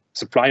 as a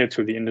supplier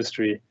to the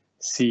industry,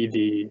 see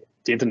the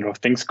Internet of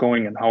Things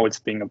going and how it's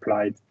being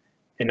applied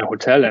in a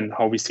hotel and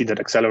how we see that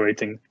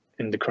accelerating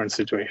in the current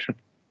situation.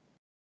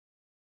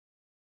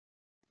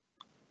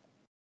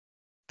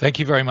 Thank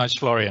you very much,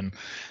 Florian.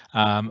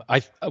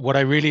 What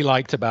I really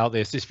liked about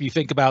this is if you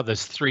think about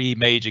there's three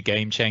major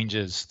game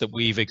changers that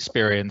we've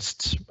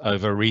experienced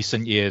over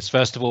recent years.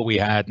 First of all, we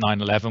had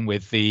 9/11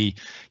 with the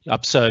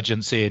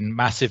upsurgence in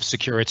massive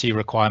security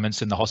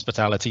requirements in the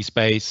hospitality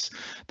space.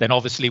 Then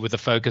obviously with the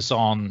focus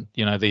on,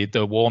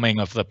 the warming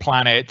of the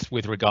planet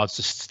with regards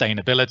to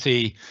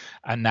sustainability.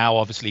 And now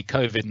obviously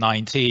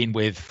COVID-19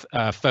 with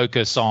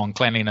focus on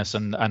cleanliness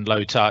and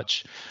low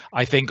touch.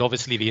 I think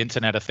obviously the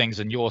Internet of Things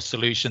and your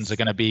solutions are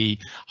going to be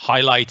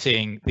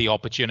highlighting the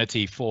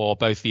opportunity for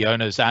both the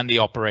owners and the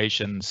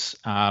operations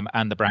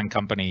and the brand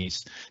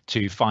companies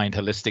to find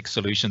holistic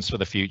solutions for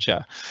the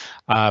future.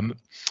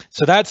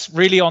 So that's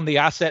really on the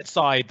asset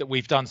side that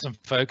we've done some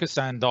focus,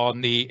 and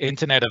on the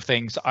Internet of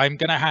Things, I'm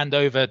going to hand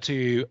over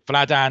to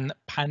Vladan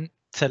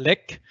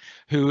Pantelic,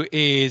 who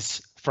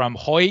is from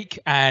Hoick,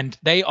 and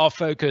they are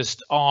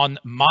focused on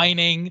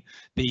mining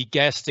the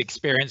guest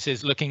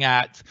experiences, looking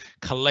at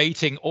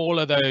collating all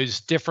of those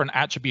different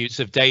attributes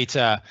of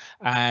data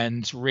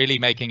and really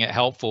making it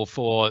helpful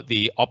for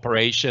the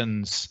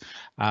operations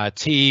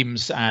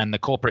teams and the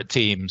corporate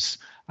teams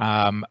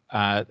at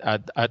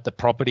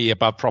the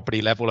above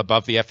property level,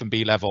 above the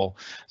F&B level.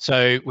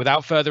 So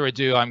without further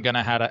ado, I'm going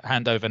to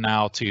hand over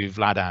now to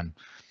Vladan.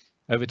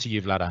 Over to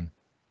you, Vladan.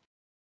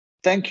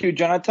 Thank you,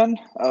 Jonathan.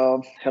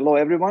 Hello,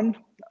 everyone.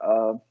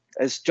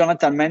 As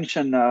Jonathan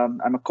mentioned,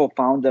 I'm a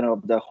co-founder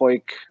of the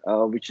Hoick,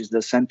 which is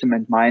the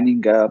sentiment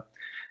mining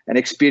and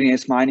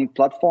experience mining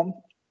platform.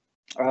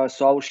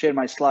 So I will share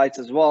my slides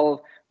as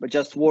well, but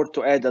just word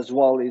to add as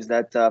well is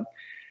that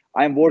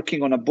I'm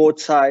working on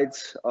both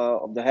sides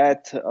of the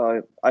hat.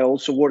 I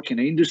also work in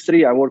the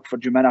industry. I work for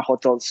Jumena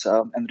Hotels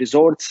and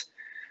Resorts,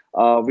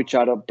 which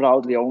are a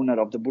proudly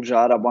owner of the Burj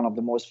Al Arab, one of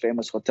the most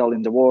famous hotel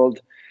in the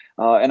world.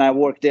 And I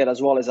work there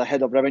as well as a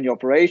head of revenue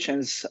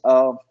operations.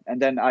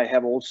 And then I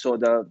have also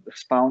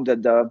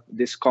founded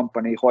this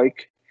company,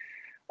 Hoick.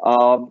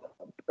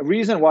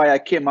 Reason why I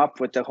came up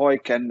with the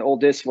Hoick and all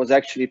this was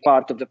actually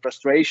part of the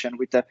frustration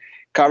with the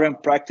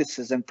current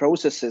practices and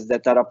processes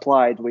that are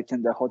applied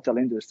within the hotel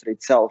industry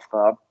itself,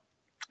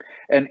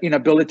 and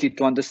inability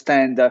to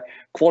understand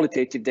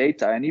qualitative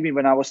data. And even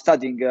when I was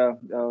studying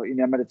in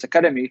Emirates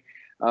Academy,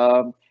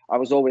 I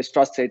was always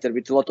frustrated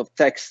with a lot of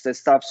text and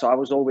stuff. So I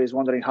was always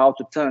wondering how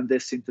to turn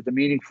this into the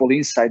meaningful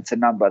insights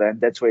and number. And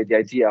that's where the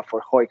idea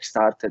for Hoick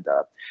started.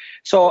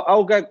 So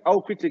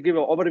I'll quickly give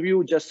an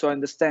overview just to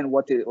understand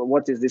what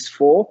is this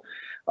for.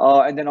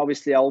 And then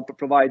obviously I'll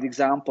provide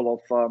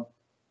example of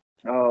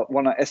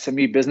one of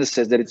SME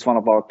businesses that it's one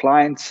of our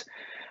clients.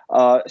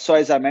 So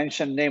as I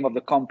mentioned, name of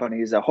the company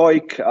is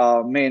Hoick.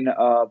 Main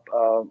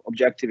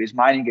objective is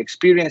mining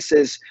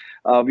experiences.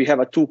 We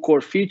have two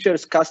core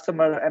features,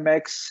 customer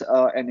MX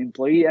and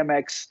employee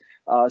MX.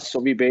 So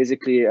we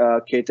basically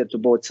cater to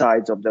both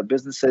sides of the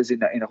businesses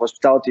in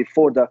hospitality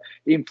for the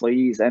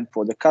employees and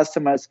for the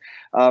customers.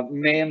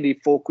 Mainly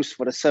focused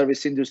for the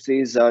service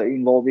industries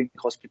involving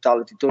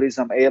hospitality,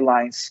 tourism,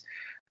 airlines,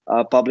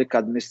 public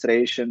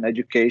administration,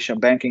 education,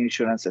 banking,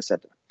 insurance,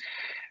 etc.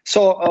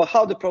 So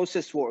how the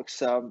process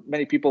works,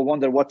 many people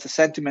wonder what's the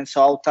sentiment,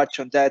 so I'll touch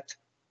on that.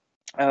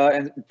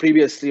 And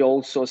previously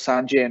also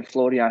Sanjay and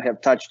Florian have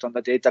touched on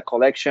the data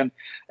collection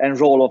and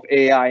role of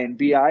AI and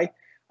BI.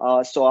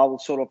 So I will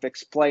sort of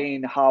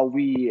explain how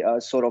we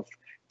sort of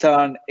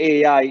turn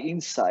AI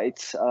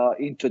insights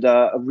into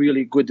the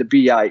really good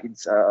BI,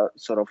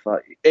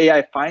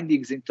 AI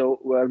findings into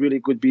really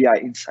good BI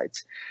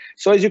insights.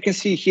 So as you can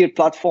see here,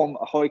 platform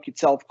Hoick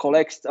itself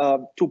collects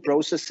two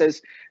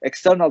processes.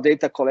 External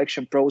data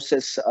collection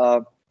process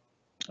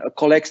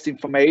collects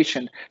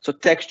information, so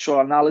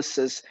textual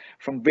analysis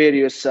from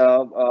various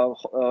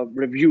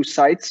review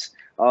sites.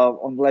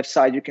 On the left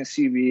side, you can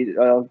see we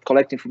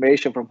collect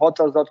information from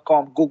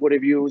hotels.com, Google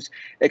reviews,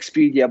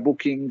 Expedia,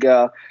 Booking,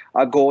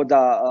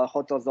 Agoda,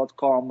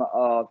 hotels.com,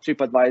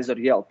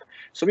 TripAdvisor, Yelp.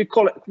 So we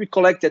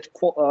collected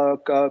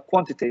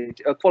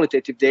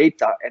qualitative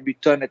data and we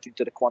turn it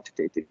into the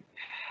quantitative.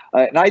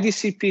 An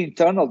IDCP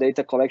internal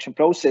data collection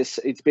process,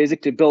 it's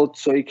basically built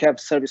so you have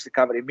service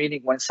recovery,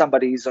 meaning when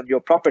somebody is on your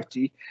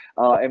property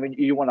and when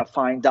you want to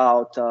find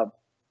out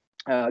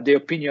their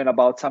opinion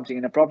about something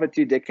in a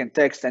property, they can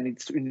text and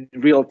it's in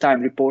real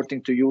time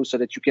reporting to you so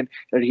that you can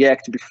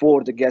react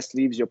before the guest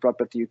leaves your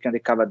property, you can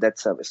recover that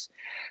service.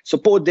 So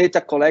both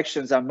data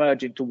collections are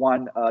merged into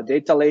one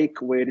data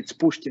lake where it's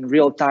pushed in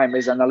real time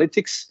as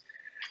analytics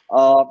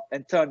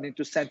and turned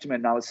into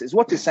sentiment analysis.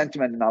 What is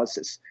sentiment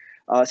analysis?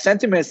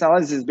 Sentiment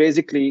analysis is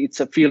basically it's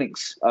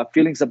feelings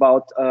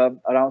about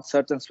around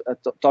certain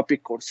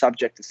topic or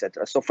subject,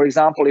 etc. So for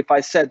example, if I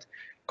said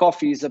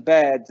coffee is a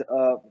bad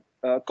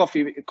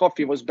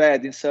coffee was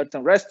bad in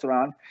certain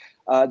restaurant,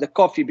 the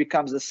coffee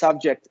becomes the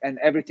subject and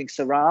everything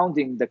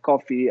surrounding the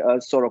coffee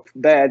sort of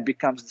bad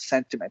becomes the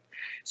sentiment.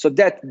 So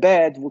that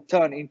bad will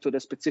turn into the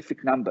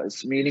specific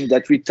numbers, meaning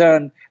that we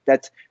turn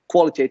that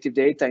qualitative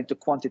data into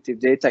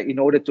quantitative data in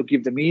order to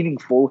give the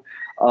meaningful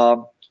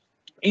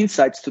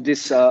insights to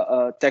this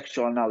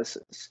textual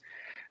analysis.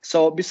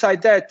 So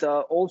beside that,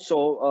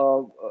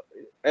 also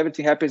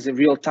everything happens in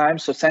real time.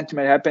 So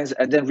sentiment happens,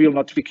 and then real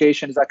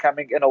notifications are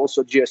coming, and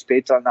also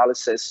geospatial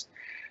analysis.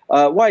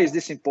 Why is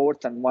this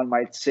important? One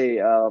might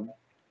say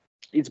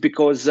it's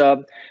because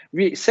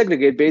we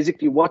segregate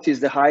basically what is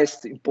the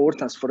highest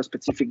importance for a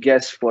specific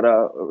guest for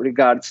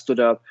regards to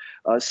the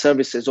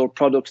services or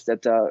products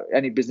that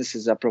any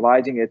businesses are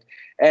providing it,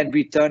 and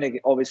we turn it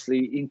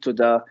obviously into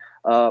the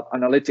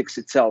analytics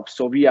itself.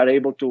 So we are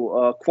able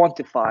to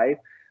quantify,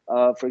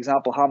 for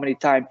example, how many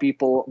times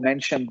people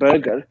mention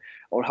burger,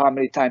 or how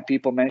many times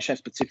people mention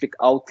specific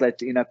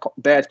outlet in a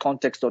bad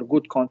context or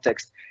good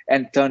context,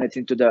 and turn it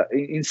into the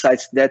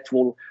insights that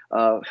will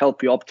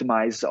help you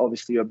optimize,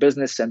 obviously, your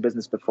business and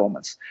business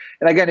performance.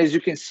 And again, as you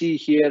can see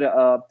here,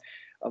 a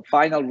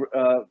final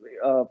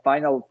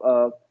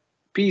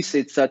piece,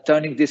 it's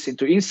turning this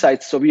into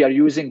insights. So we are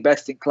using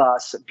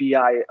best-in-class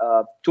BI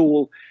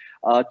tool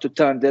to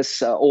turn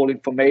this all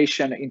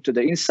information into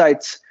the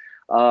insights.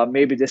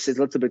 Maybe this is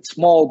a little bit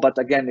small, but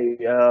again,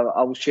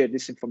 I will share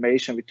this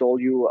information with all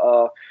you,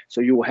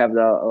 so you will have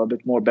a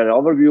bit more better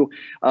overview.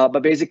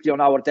 But basically,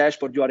 on our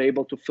dashboard, you are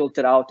able to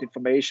filter out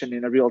information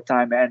in a real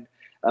time and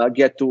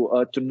get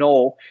to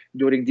know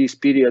during these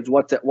periods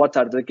what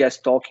are the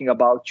guests talking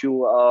about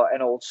you,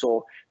 and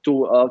also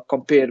to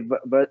compare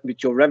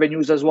with your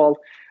revenues as well.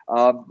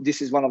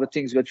 This is one of the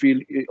things that we're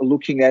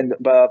looking at,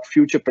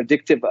 future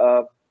predictive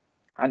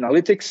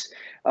analytics,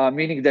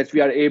 meaning that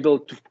we are able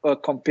to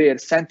compare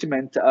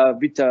sentiment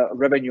with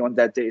revenue on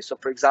that day. So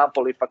for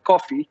example, if a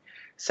coffee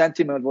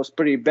sentiment was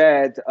pretty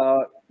bad,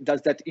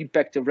 does that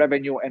impact the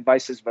revenue, and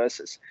vice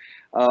versa?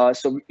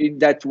 So in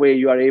that way,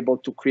 you are able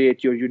to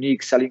create your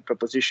unique selling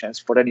propositions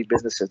for any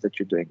businesses that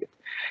you're doing it.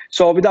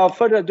 So without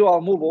further ado, I'll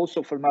move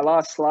also for my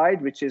last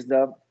slide, which is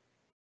the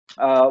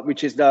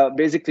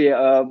basically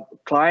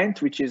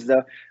client, which is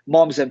the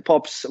Moms and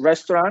Pops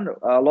restaurant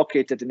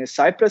located in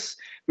Cyprus.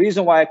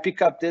 Reason why I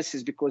pick up this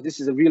is because this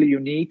is a really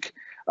unique.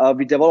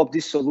 We developed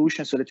this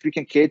solution so that we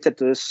can cater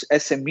to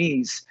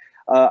SMEs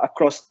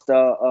across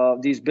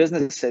these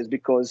businesses,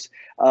 because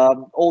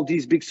all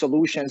these big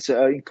solutions,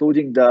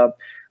 including the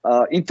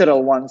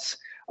INTEREL ones,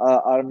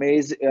 are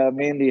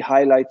mainly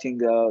highlighting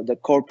the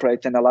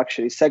corporate and the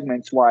luxury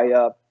segments,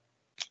 while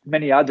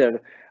many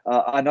other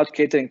are not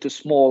catering to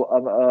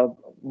small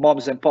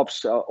moms and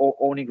pops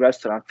owning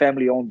restaurant,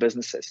 family-owned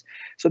businesses.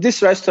 So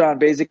this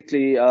restaurant,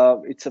 basically,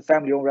 it's a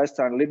family-owned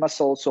restaurant in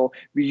Limassol. So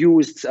we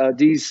used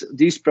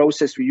these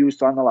process we used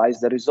to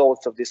analyze the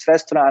results of this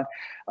restaurant,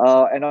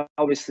 and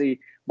obviously,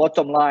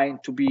 bottom line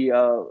to be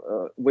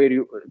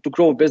to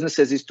grow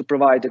businesses is to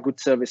provide a good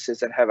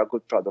services and have a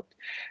good product.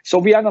 So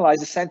we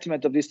analyzed the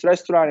sentiment of this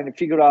restaurant and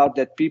figure out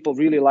that people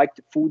really like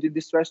the food in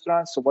this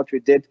restaurant. So what we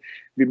did,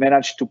 we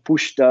managed to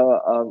push the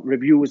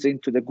reviews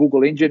into the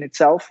Google engine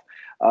itself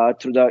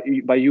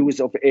by use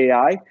of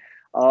AI.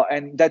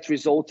 And that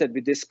resulted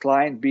with this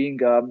client being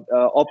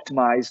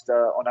optimized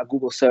on a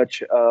Google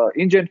search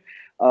engine.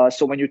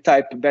 So when you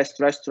type best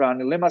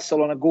restaurant in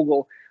Limassol on a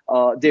Google,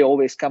 they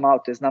always come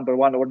out as number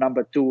 1 or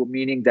number 2,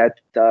 meaning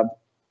that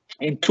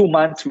in 2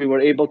 months we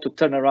were able to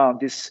turn around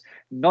this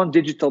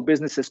non-digital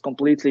businesses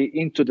completely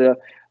into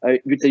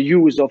with the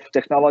use of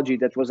technology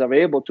that was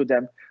available to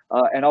them,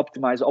 and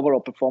optimize overall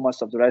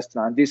performance of the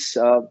restaurant. This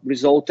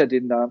resulted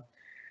in a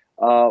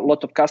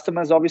lot of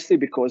customers, obviously,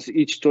 because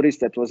each tourist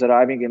that was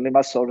arriving in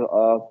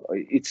Limassol,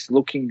 it's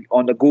looking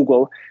on the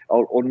Google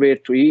on where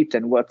to eat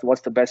and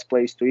what's the best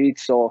place to eat.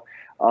 So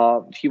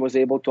he was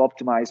able to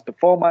optimize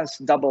performance,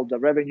 double the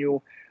revenue,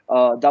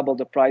 double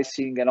the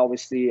pricing, and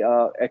obviously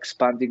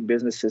expanding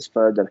businesses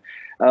further.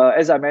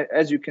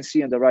 As you can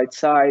see on the right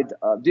side,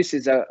 this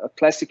is a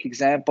classic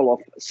example of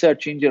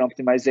search engine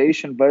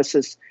optimization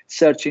versus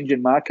search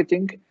engine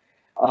marketing.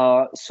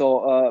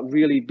 So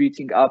really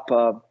beating up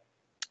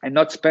and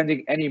not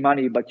spending any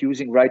money, but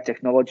using right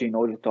technology in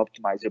order to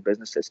optimize your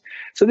businesses.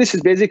 So this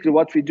is basically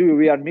what we do.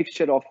 We are a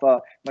mixture of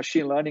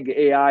machine learning,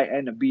 AI,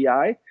 and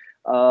BI.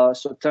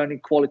 So turning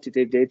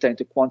qualitative data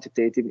into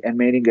quantitative and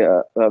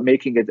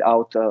making it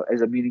out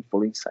as a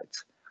meaningful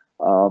insights.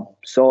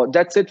 So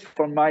that's it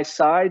from my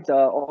side.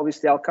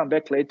 Obviously, I'll come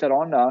back later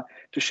on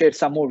to share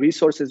some more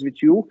resources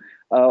with you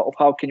of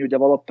how can you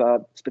develop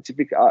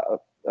specific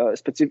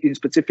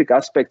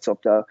aspects of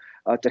the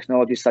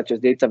technology, such as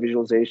data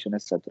visualization,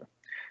 etc.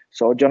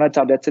 So,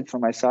 Jonathan, that's it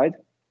from my side.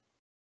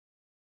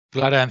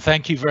 Vladan,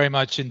 thank you very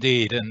much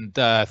indeed, and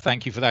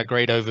thank you for that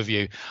great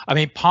overview. I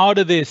mean, part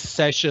of this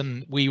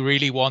session, we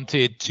really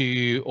wanted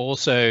to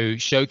also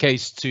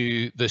showcase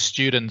to the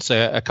students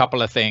a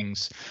couple of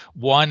things.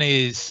 One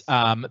is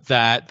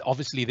that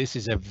obviously this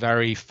is a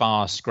very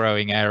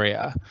fast-growing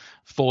area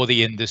for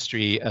the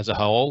industry as a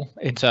whole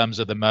in terms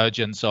of the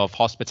emergence of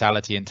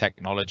hospitality and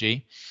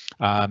technology.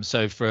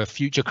 So for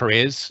future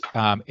careers,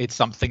 it's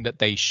something that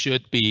they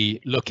should be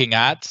looking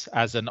at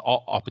as an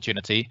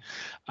opportunity.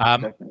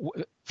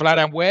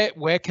 Vladan,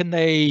 where can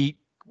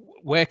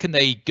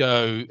they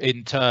go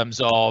in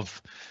terms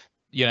of,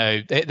 you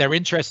know, they're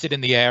interested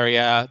in the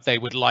area, they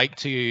would like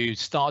to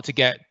start to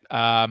get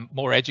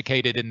more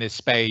educated in this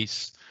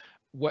space.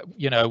 what,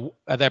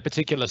 are there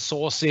particular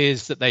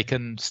sources that they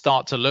can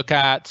start to look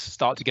at,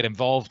 start to get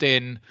involved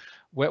in?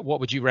 What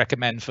would you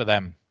recommend for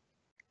them?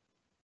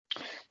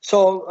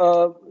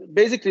 So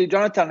basically,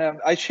 Jonathan,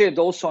 I shared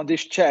also on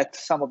this chat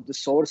some of the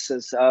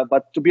sources.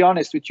 But to be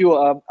honest with you,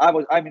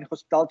 I'm in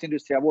hospitality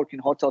industry. I work in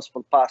hotels for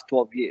the past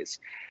 12 years.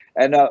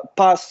 And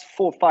past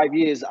 4 or 5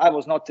 years, I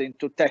was not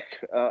into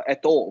tech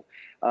at all.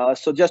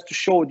 So just to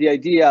show the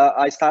idea,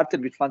 I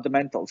started with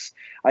fundamentals.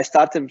 I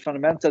started with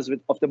fundamentals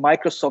of the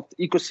Microsoft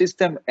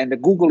ecosystem and the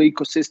Google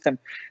ecosystem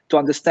to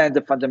understand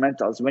the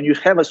fundamentals. When you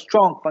have a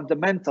strong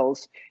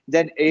fundamentals,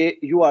 then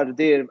you are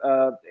there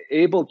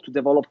able to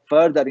develop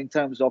further in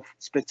terms of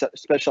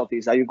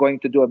specialties. Are you going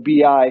to do a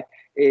BI,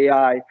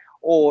 AI,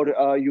 or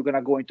you're going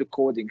to go into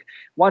coding?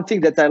 One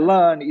thing that I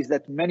learned is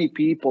that many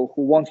people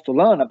who want to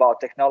learn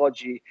about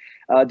technology,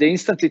 they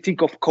instantly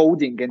think of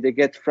coding and they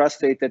get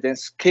frustrated and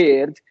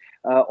scared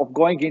of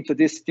going into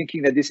this,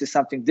 thinking that this is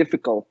something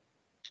difficult.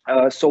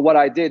 So what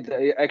I did,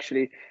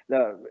 actually,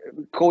 the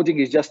coding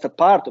is just a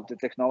part of the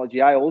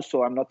technology. I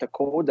also am not a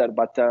coder,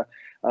 but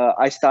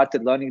I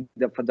started learning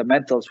the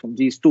fundamentals from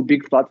these 2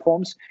 big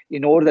platforms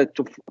in order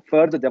to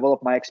further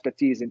develop my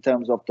expertise in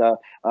terms of the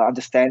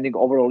understanding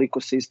overall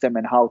ecosystem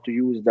and how to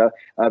use the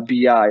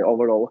BI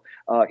overall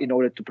in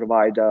order to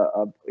provide,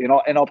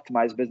 and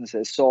optimize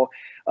businesses. So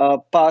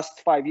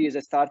past 5 years, I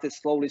started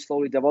slowly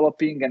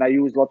developing, and I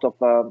use a lot of,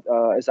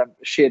 as I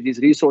shared these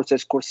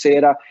resources,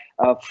 Coursera,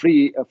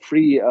 free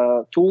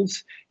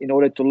tools in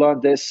order to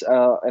learn this,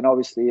 and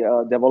obviously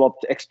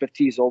developed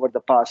expertise over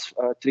the past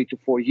 3 to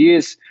 4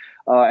 years.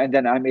 And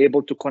then I'm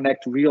able to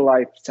connect real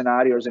life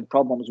scenarios and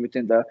problems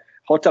within the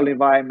hotel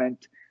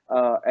environment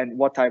and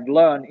what I've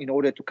learned in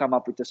order to come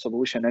up with a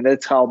solution. And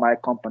that's how my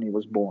company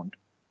was born.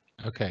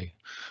 Okay,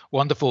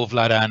 wonderful,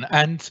 Vladan.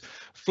 And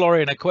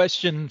Florian, a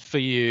question for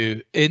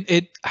you.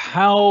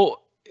 How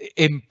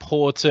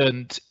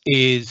important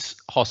is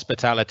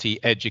hospitality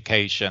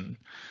education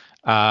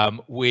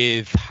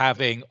with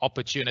having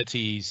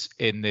opportunities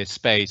in this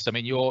space? I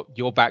mean,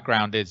 your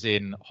background is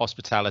in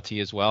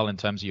hospitality as well in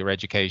terms of your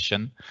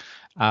education.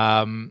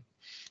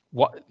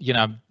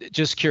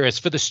 Just curious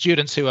for the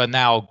students who are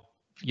now,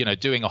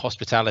 doing a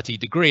hospitality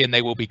degree and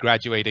they will be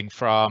graduating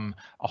from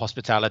a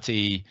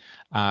hospitality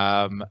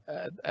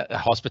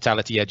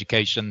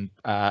education.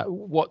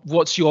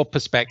 What's your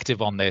perspective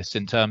on this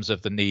in terms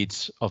of the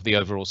needs of the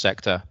overall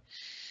sector?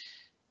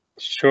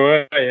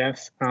 Sure,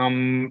 yes.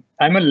 I'm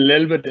a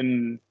little bit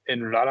in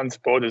Vladan's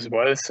boat as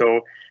well.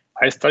 So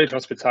I studied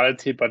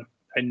hospitality, but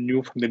I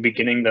knew from the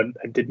beginning that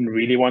I didn't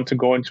really want to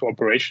go into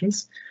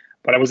operations.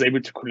 But I was able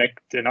to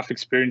collect enough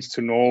experience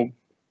to know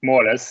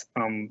more or less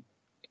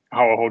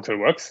how a hotel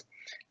works.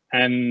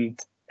 And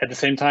at the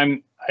same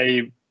time,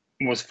 I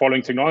was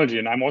following technology,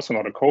 and I'm also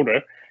not a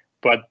coder,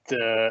 but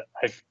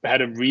I've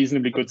had a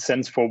reasonably good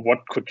sense for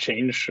what could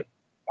change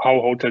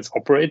how hotels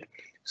operate.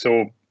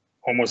 So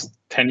almost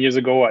 10 years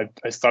ago,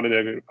 I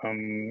started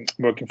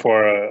working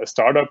for a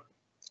startup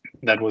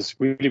that was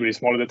really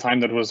small at the time,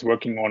 that was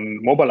working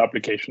on mobile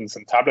applications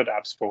and tablet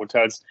apps for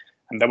hotels.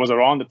 And that was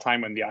around the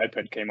time when the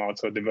iPad came out,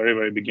 so at the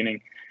very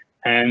beginning.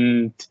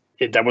 And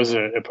that was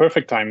a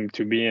perfect time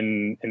to be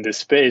in this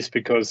space,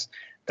 because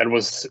that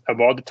was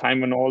about the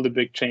time when all the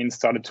big chains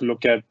started to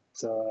look at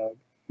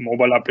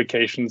mobile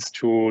applications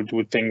to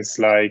do things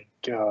like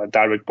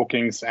direct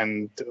bookings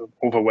and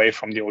move away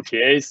from the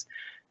OTAs.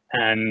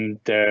 And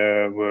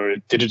there were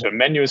digital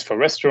menus for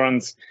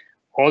restaurants,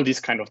 all these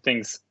kind of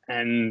things.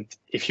 And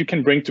if you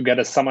can bring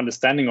together some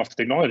understanding of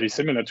technology,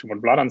 similar to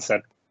what Vladan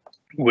said,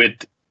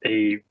 with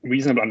a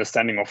reasonable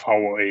understanding of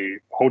how a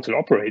hotel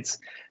operates,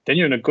 then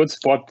you're in a good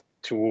spot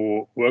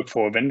to work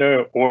for a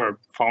vendor or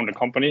found a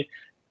company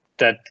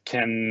that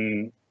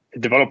can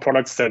develop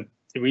products that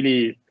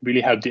really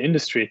help the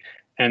industry.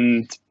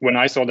 And when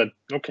I saw that,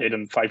 okay,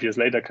 then 5 years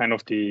later, kind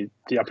of the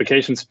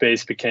application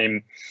space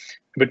became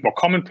a bit more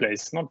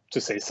commonplace, not to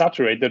say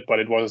saturated, but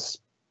it was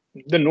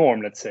the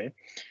norm, let's say.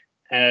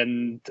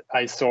 And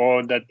I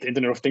saw that the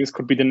Internet of Things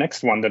could be the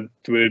next one that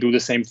will do the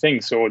same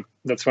thing. So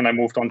that's when I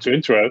moved on to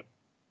INTEREL,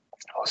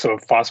 also a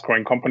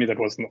fast-growing company that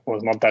was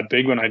not that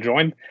big when I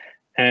joined.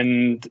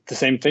 And the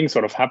same thing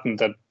sort of happened,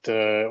 that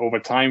over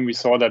time we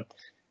saw that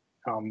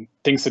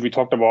things that we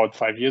talked about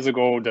 5 years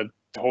ago that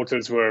the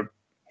hotels were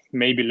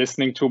maybe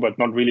listening to but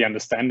not really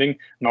understanding,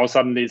 now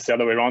suddenly it's the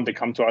other way around. They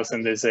come to us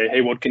and they say,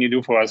 hey, what can you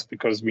do for us,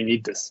 because we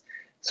need this.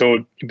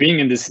 So being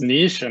in this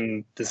niche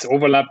and this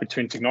overlap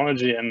between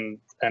technology and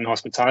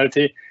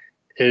hospitality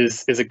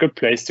is a good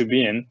place to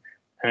be in,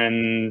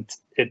 and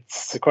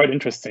it's quite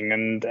interesting.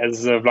 And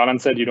as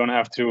Vladan said, you don't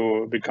have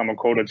to become a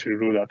coder to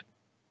do that.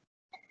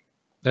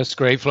 That's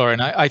great, Florian.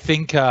 I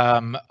think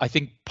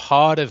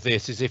part of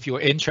this is, if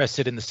you're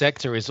interested in the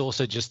sector, is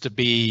also just to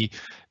be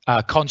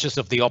conscious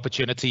of the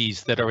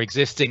opportunities that are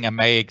existing and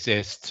may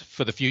exist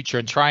for the future,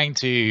 and trying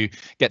to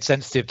get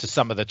sensitive to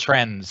some of the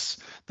trends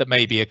that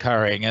may be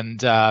occurring.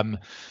 And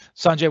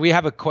Sanjay, we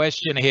have a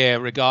question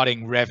here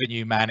regarding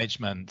revenue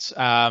management.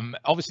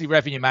 Obviously,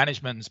 revenue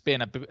management's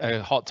been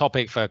a hot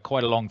topic for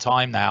quite a long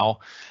time now.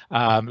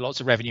 Lots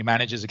of revenue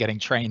managers are getting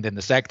trained in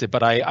the sector,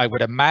 but I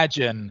would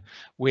imagine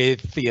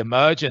with the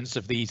emergence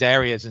of these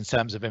areas in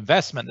terms of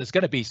investment, there's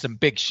going to be some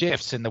big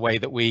shifts in the way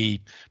that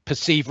we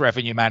perceive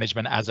revenue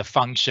management as a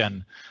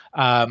function.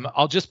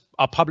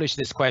 I'll publish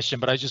this question,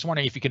 but I was just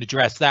wondering if you can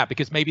address that,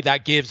 because maybe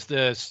that gives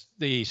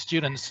the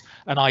students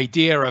an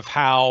idea of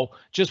how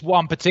just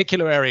one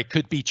particular area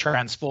could be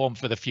transformed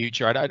for the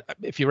future.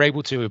 If you're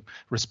able to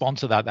respond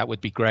to that, that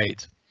would be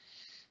great.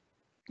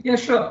 Yeah,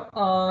 sure.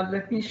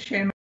 Let me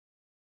share.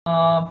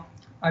 Are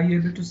you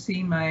able to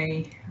see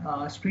my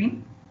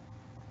screen?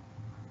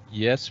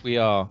 Yes, we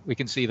are. We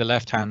can see the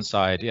left-hand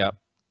side. Yeah,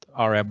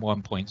 RM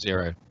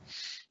 1.0.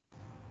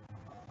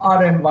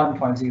 RM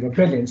 1.0,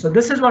 brilliant. So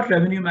this is what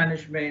revenue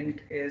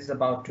management is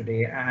about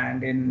today,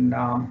 and in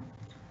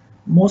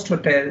most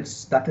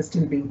hotels that is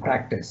still being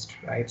practiced,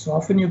 right? So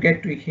often you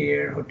get to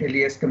hear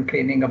hoteliers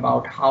complaining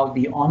about how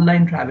the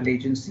online travel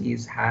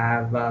agencies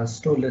have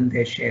stolen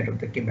their share of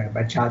the kibbe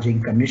by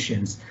charging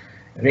commissions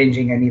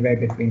ranging anywhere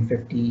between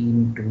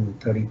 15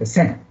 to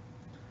 30%.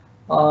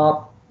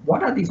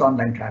 What are these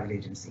online travel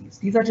agencies?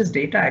 These are just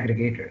data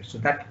aggregators. So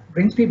that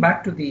brings me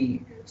back to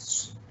the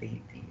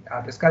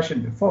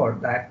discussion before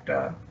that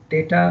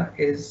data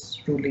is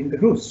ruling the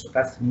roost. So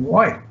that's the new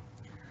oil.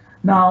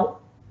 Now,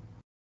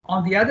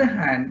 on the other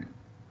hand,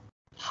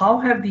 how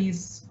have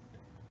these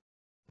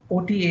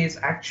OTAs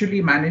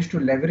actually managed to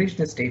leverage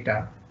this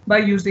data? By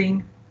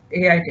using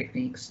AI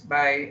techniques,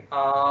 by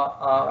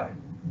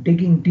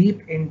digging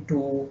deep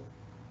into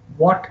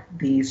what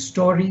the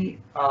story,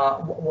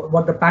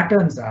 what the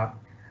patterns are.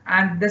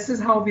 And this is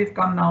how we've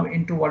come now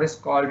into what is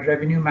called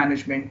revenue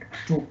management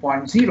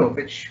 2.0,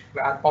 which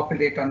I'll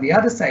populate on the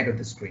other side of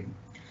the screen.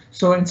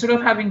 So instead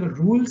of having a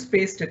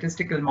rules-based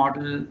statistical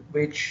model,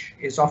 which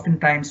is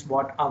oftentimes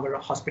what our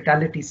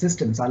hospitality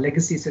systems, our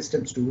legacy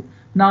systems do,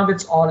 now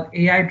it's all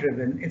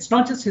AI-driven. It's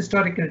not just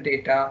historical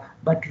data,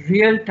 but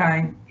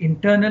real-time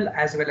internal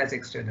as well as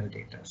external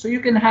data. So you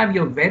can have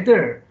your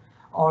weather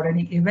or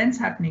any events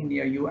happening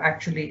near you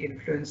actually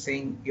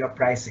influencing your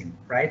pricing,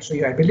 right? So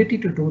your ability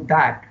to do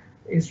that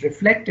is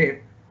reflective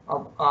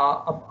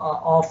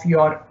of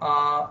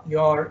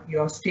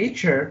your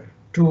stature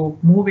to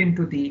move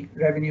into the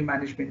revenue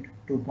management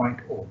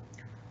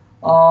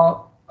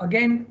 2.0.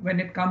 Again, when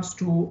it comes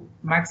to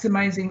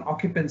maximizing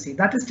occupancy,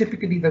 that is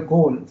typically the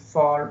goal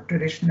for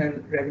traditional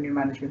revenue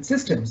management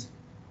systems.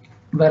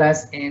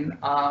 Whereas in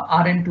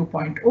RM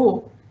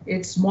 2.0,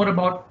 it's more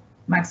about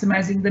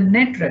maximizing the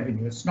net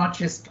revenues, not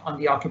just on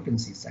the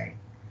occupancy side.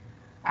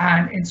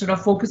 And instead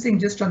of focusing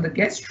just on the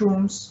guest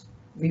rooms,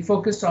 we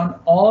focus on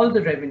all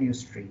the revenue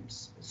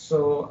streams.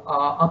 So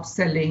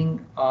upselling,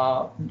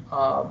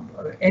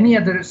 any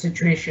other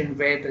situation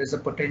where there is a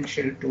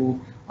potential to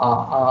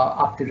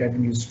up the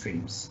revenue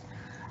streams.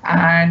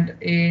 And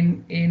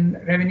in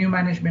revenue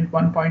management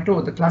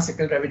 1.0, the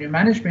classical revenue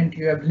management,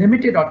 you have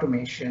limited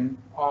automation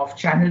of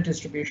channel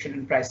distribution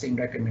and pricing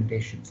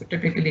recommendations. So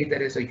typically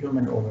there is a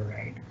human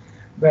override.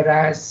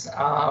 Whereas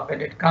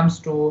when it comes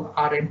to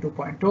RM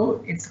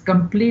 2.0, it's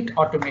complete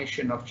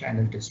automation of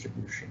channel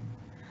distribution.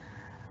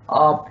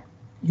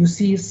 You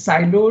see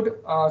siloed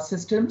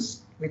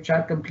systems, which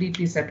are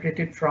completely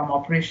separated from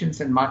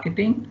operations and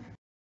marketing.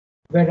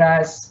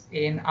 Whereas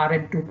in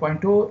RM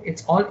 2.0,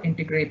 it's all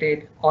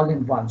integrated all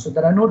in one. So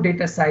there are no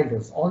data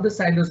silos. All the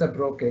silos are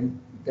broken.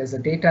 There's a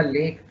data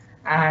lake,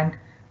 and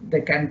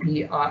there can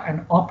be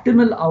an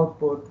optimal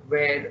output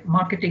where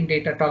marketing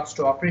data talks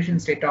to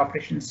operations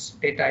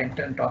data in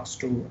turn talks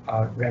to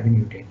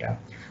revenue data.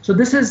 So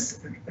this is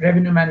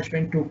revenue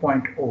management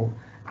 2.0.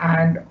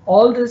 And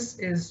all this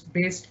is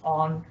based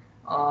on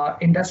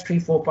Industry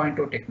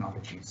 4.0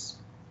 technologies.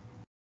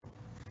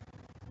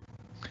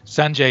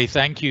 Sanjay,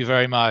 thank you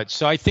very much.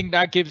 So I think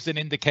that gives an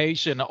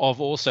indication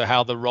of also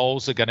how the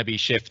roles are going to be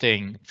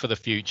shifting for the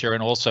future,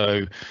 and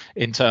also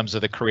in terms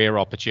of the career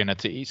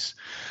opportunities.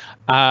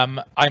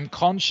 I'm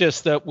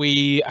conscious that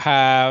we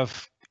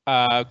have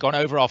gone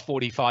over our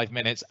 45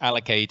 minutes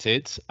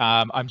allocated.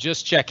 I'm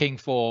just checking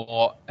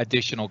for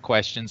additional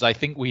questions. I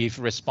think we've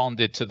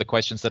responded to the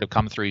questions that have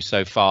come through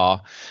so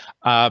far.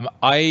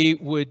 I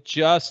would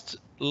just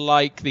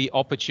like the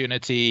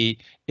opportunity,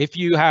 if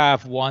you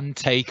have one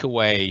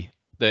takeaway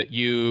that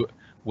you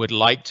would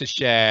like to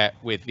share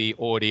with the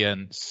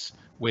audience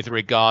with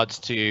regards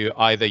to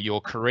either your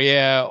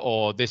career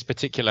or this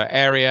particular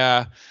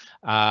area,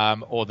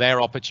 or their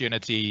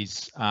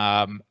opportunities,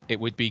 it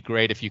would be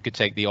great if you could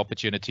take the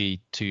opportunity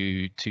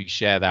to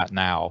share that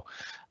now.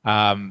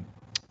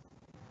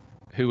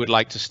 Who would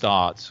like to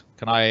start?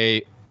 Can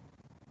I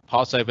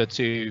pass over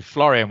to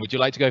Florian? Would you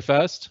like to go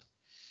first?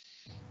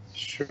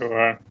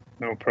 Sure,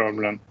 no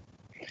problem.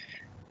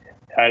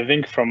 I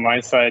think from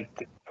my side,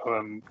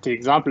 the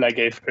example I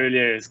gave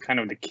earlier is kind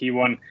of the key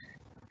one.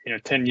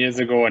 10 years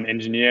ago, an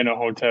engineer in a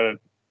hotel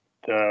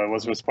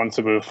was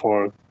responsible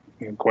for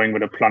going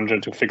with a plunger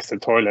to fix the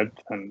toilet.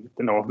 And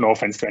no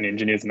offense to any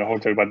engineers in the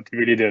hotel, but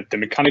really the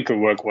mechanical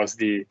work was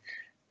the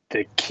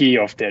the key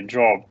of their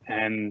job.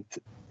 And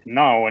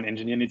now an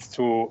engineer needs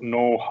to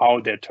know how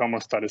their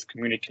thermostat is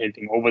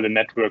communicating over the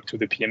network to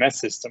the PMS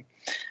system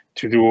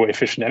to do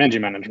efficient energy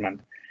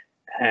management.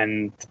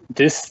 And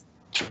this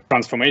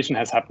transformation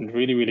has happened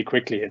really, really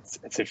quickly.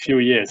 It's a few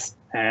years,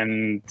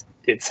 and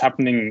it's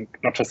happening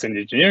not just in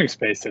the engineering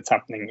space, it's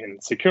happening in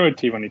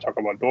security when you talk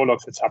about door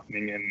locks, it's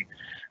happening in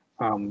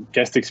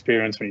guest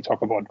experience when you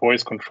talk about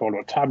voice control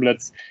or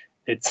tablets.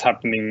 It's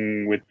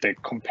happening with the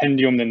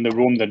compendium in the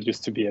room that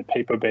used to be a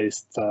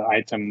paper-based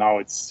item. Now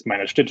it's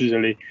managed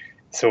digitally.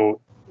 So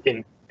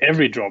in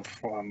every job,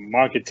 from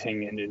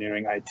marketing,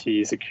 engineering,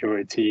 IT,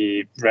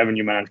 security,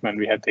 revenue management,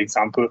 we had the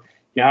example,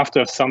 you have to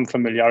have some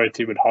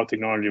familiarity with how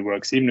technology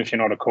works, even if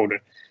you're not a coder.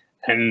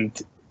 And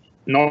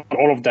not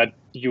all of that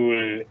you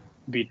will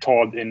be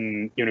taught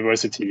in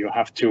university. You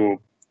have to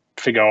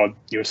figure out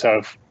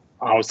yourself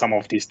how some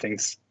of these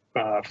things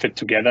fit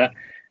together.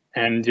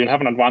 And you'll have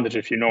an advantage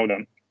if you know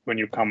them when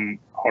you come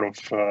out of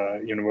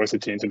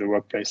university into the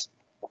workplace.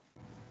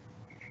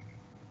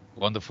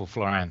 Wonderful,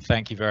 Florian.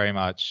 Thank you very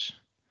much.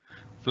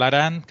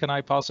 Vladan, can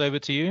I pass over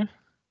to you?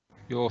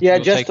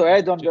 Just to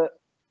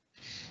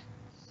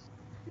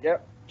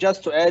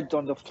add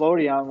on the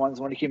Florian ones,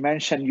 when he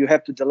mentioned you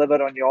have to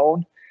deliver on your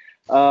own.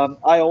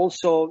 I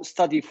also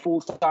study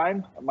full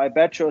time, my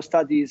bachelor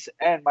studies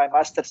and my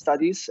master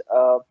studies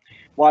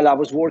while I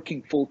was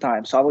working full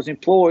time. So I was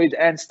employed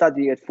and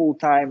study at full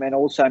time, and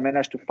also I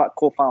managed to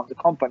co-found the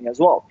company as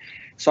well.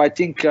 So I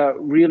think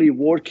really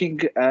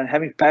working and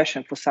having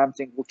passion for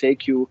something will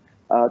take you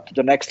to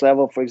the next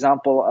level. For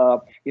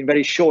example, in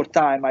very short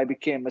time, I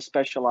became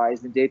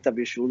specialized in data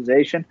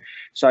visualization.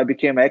 So I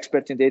became an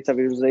expert in data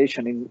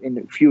visualization in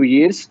a few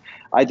years.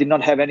 I did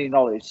not have any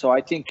knowledge. So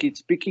I think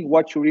it's picking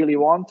what you really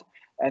want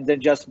and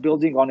then just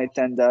building on it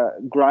and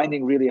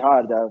grinding really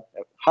hard.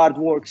 Hard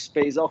work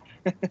pays off.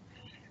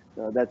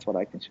 So that's what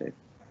I can say.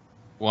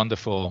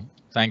 Wonderful.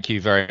 Thank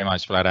you very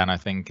much, Vladan. I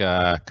think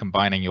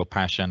combining your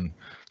passion,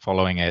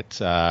 following it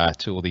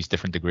to all these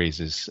different degrees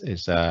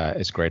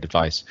is great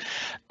advice.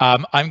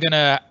 I'm going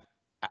to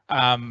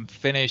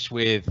finish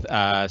with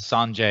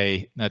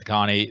Sanjay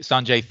Nadkarni.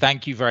 Sanjay,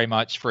 thank you very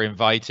much for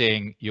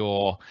inviting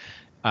your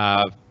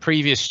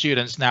previous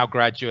students, now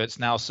graduates,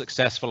 now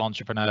successful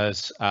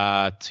entrepreneurs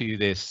to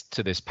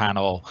this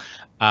panel.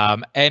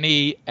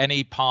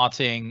 Any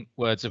parting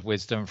words of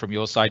wisdom from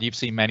your side? You've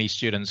seen many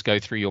students go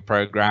through your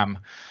program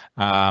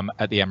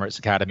at the Emirates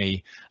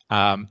Academy.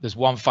 There's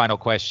one final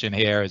question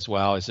here as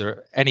well. Is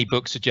there any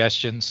book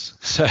suggestions?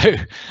 So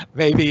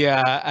maybe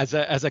as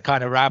a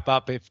kind of wrap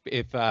up, if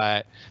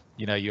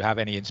you have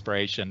any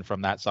inspiration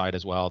from that side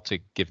as well to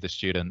give the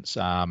students,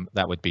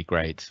 that would be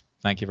great.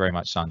 Thank you very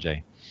much,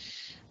 Sanjay.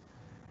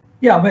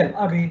 Yeah, well,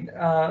 I mean,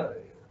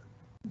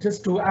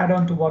 just to add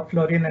on to what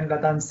Florian and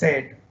Vladan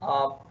said,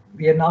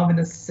 we are now in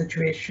a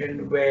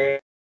situation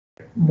where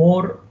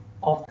more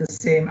of the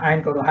same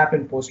ain't going to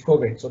happen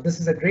post-COVID. So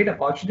this is a great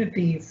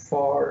opportunity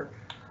for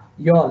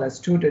you all as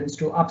students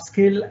to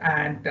upskill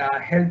and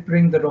help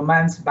bring the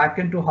romance back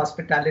into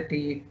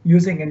hospitality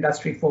using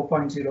Industry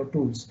 4.0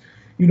 tools.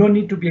 You don't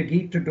need to be a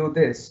geek to do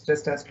this,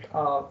 just as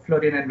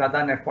Florian and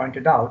Vladan have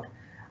pointed out.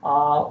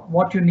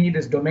 What you need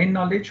is domain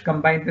knowledge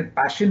combined with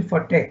passion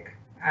for tech,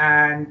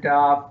 and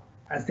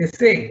as they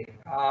say,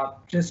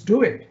 just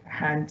do it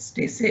and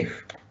stay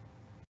safe.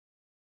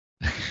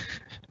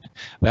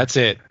 That's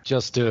it.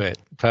 Just do it.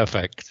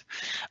 Perfect.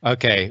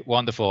 Okay,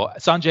 wonderful.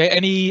 Sanjay,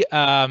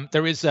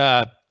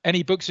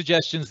 any book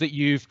suggestions that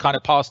you've kind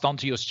of passed on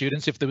to your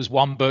students? If there was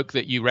one book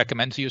that you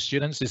recommend to your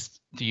students,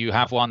 do you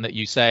have one that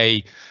you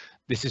say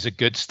this is a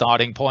good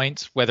starting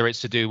point, whether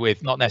it's to do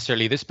with not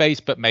necessarily this space,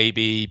 but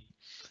maybe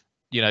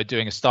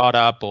doing a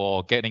startup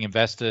or getting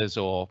investors,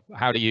 or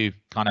how do you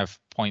kind of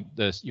point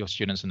your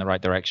students in the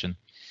right direction?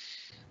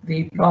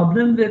 The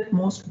problem with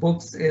most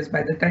books is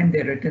by the time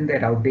they're written,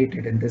 they're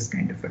outdated in this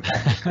kind of a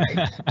time,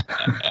 right?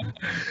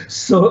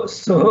 so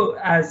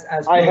as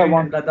I have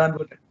one. Vladan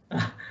would.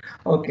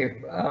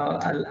 Okay,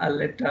 I'll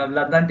let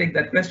Vladan take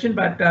that question,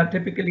 but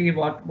typically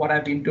what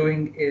I've been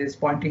doing is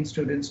pointing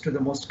students to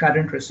the most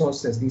current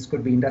resources. These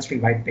could be industry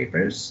white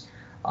papers,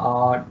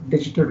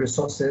 digital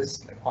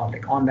resources, or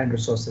like online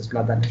resources.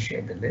 Vladan has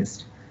shared the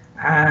list.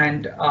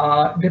 And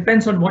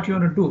depends on what you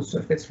want to do. So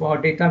if it's for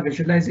data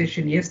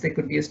visualization, yes, there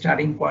could be a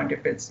starting point.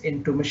 If it's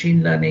into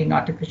machine learning,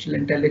 artificial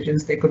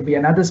intelligence, there could be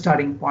another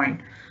starting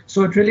point.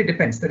 So it really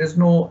depends. There is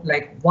no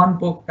like one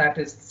book that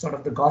is sort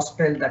of the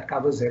gospel that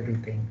covers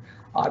everything.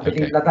 I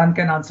believe Vladan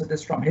can answer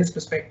this from his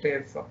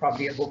perspective,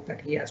 probably a book that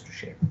he has to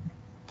share.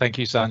 Thank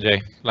you,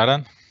 Sanjay.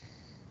 Vladan?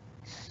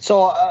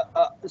 So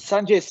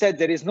Sanjay said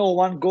there is no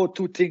one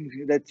go-to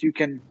thing that you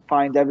can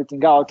find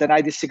everything out, and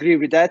I disagree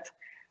with that.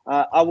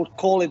 I would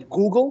call it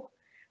Google,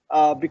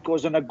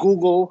 because on a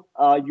Google,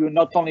 you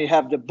not only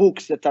have the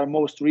books that are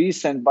most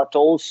recent, but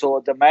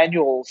also the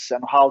manuals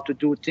and how to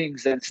do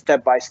things, and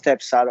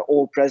step-by-steps are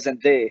all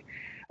present there.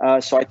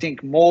 So I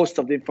think most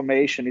of the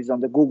information is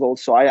on the Google.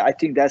 So I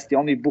think that's the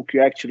only book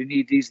you actually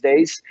need these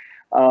days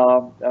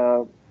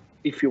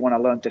if you want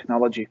to learn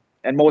technology,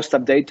 and most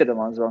updated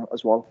ones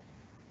as well.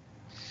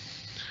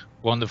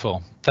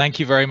 Wonderful. Thank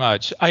you very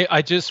much.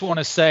 I just want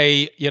to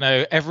say, you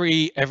know,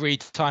 every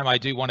time I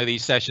do one of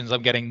these sessions,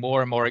 I'm getting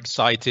more and more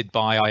excited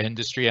by our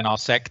industry and our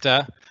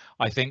sector.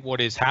 I think what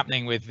is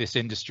happening with this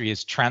industry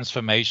is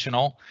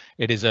transformational.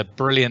 It is a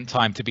brilliant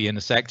time to be in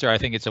the sector. I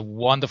think it's a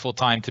wonderful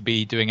time to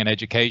be doing an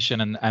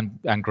education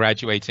and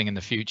graduating in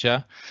the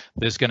future.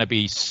 There's going to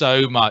be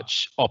so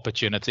much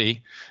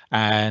opportunity.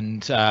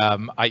 And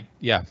I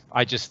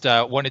just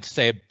wanted to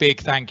say a big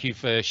thank you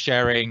for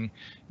sharing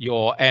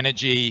your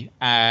energy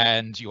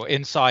and your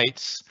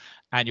insights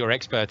and your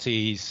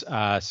expertise,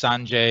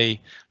 Sanjay,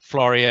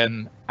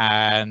 Florian,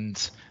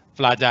 and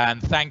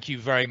Vladan. Thank you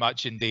very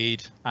much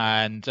indeed.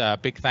 And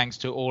big thanks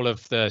to all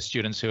of the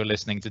students who are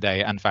listening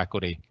today and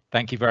faculty.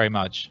 Thank you very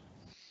much.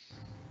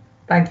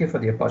 Thank you for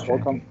the opportunity.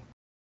 Welcome.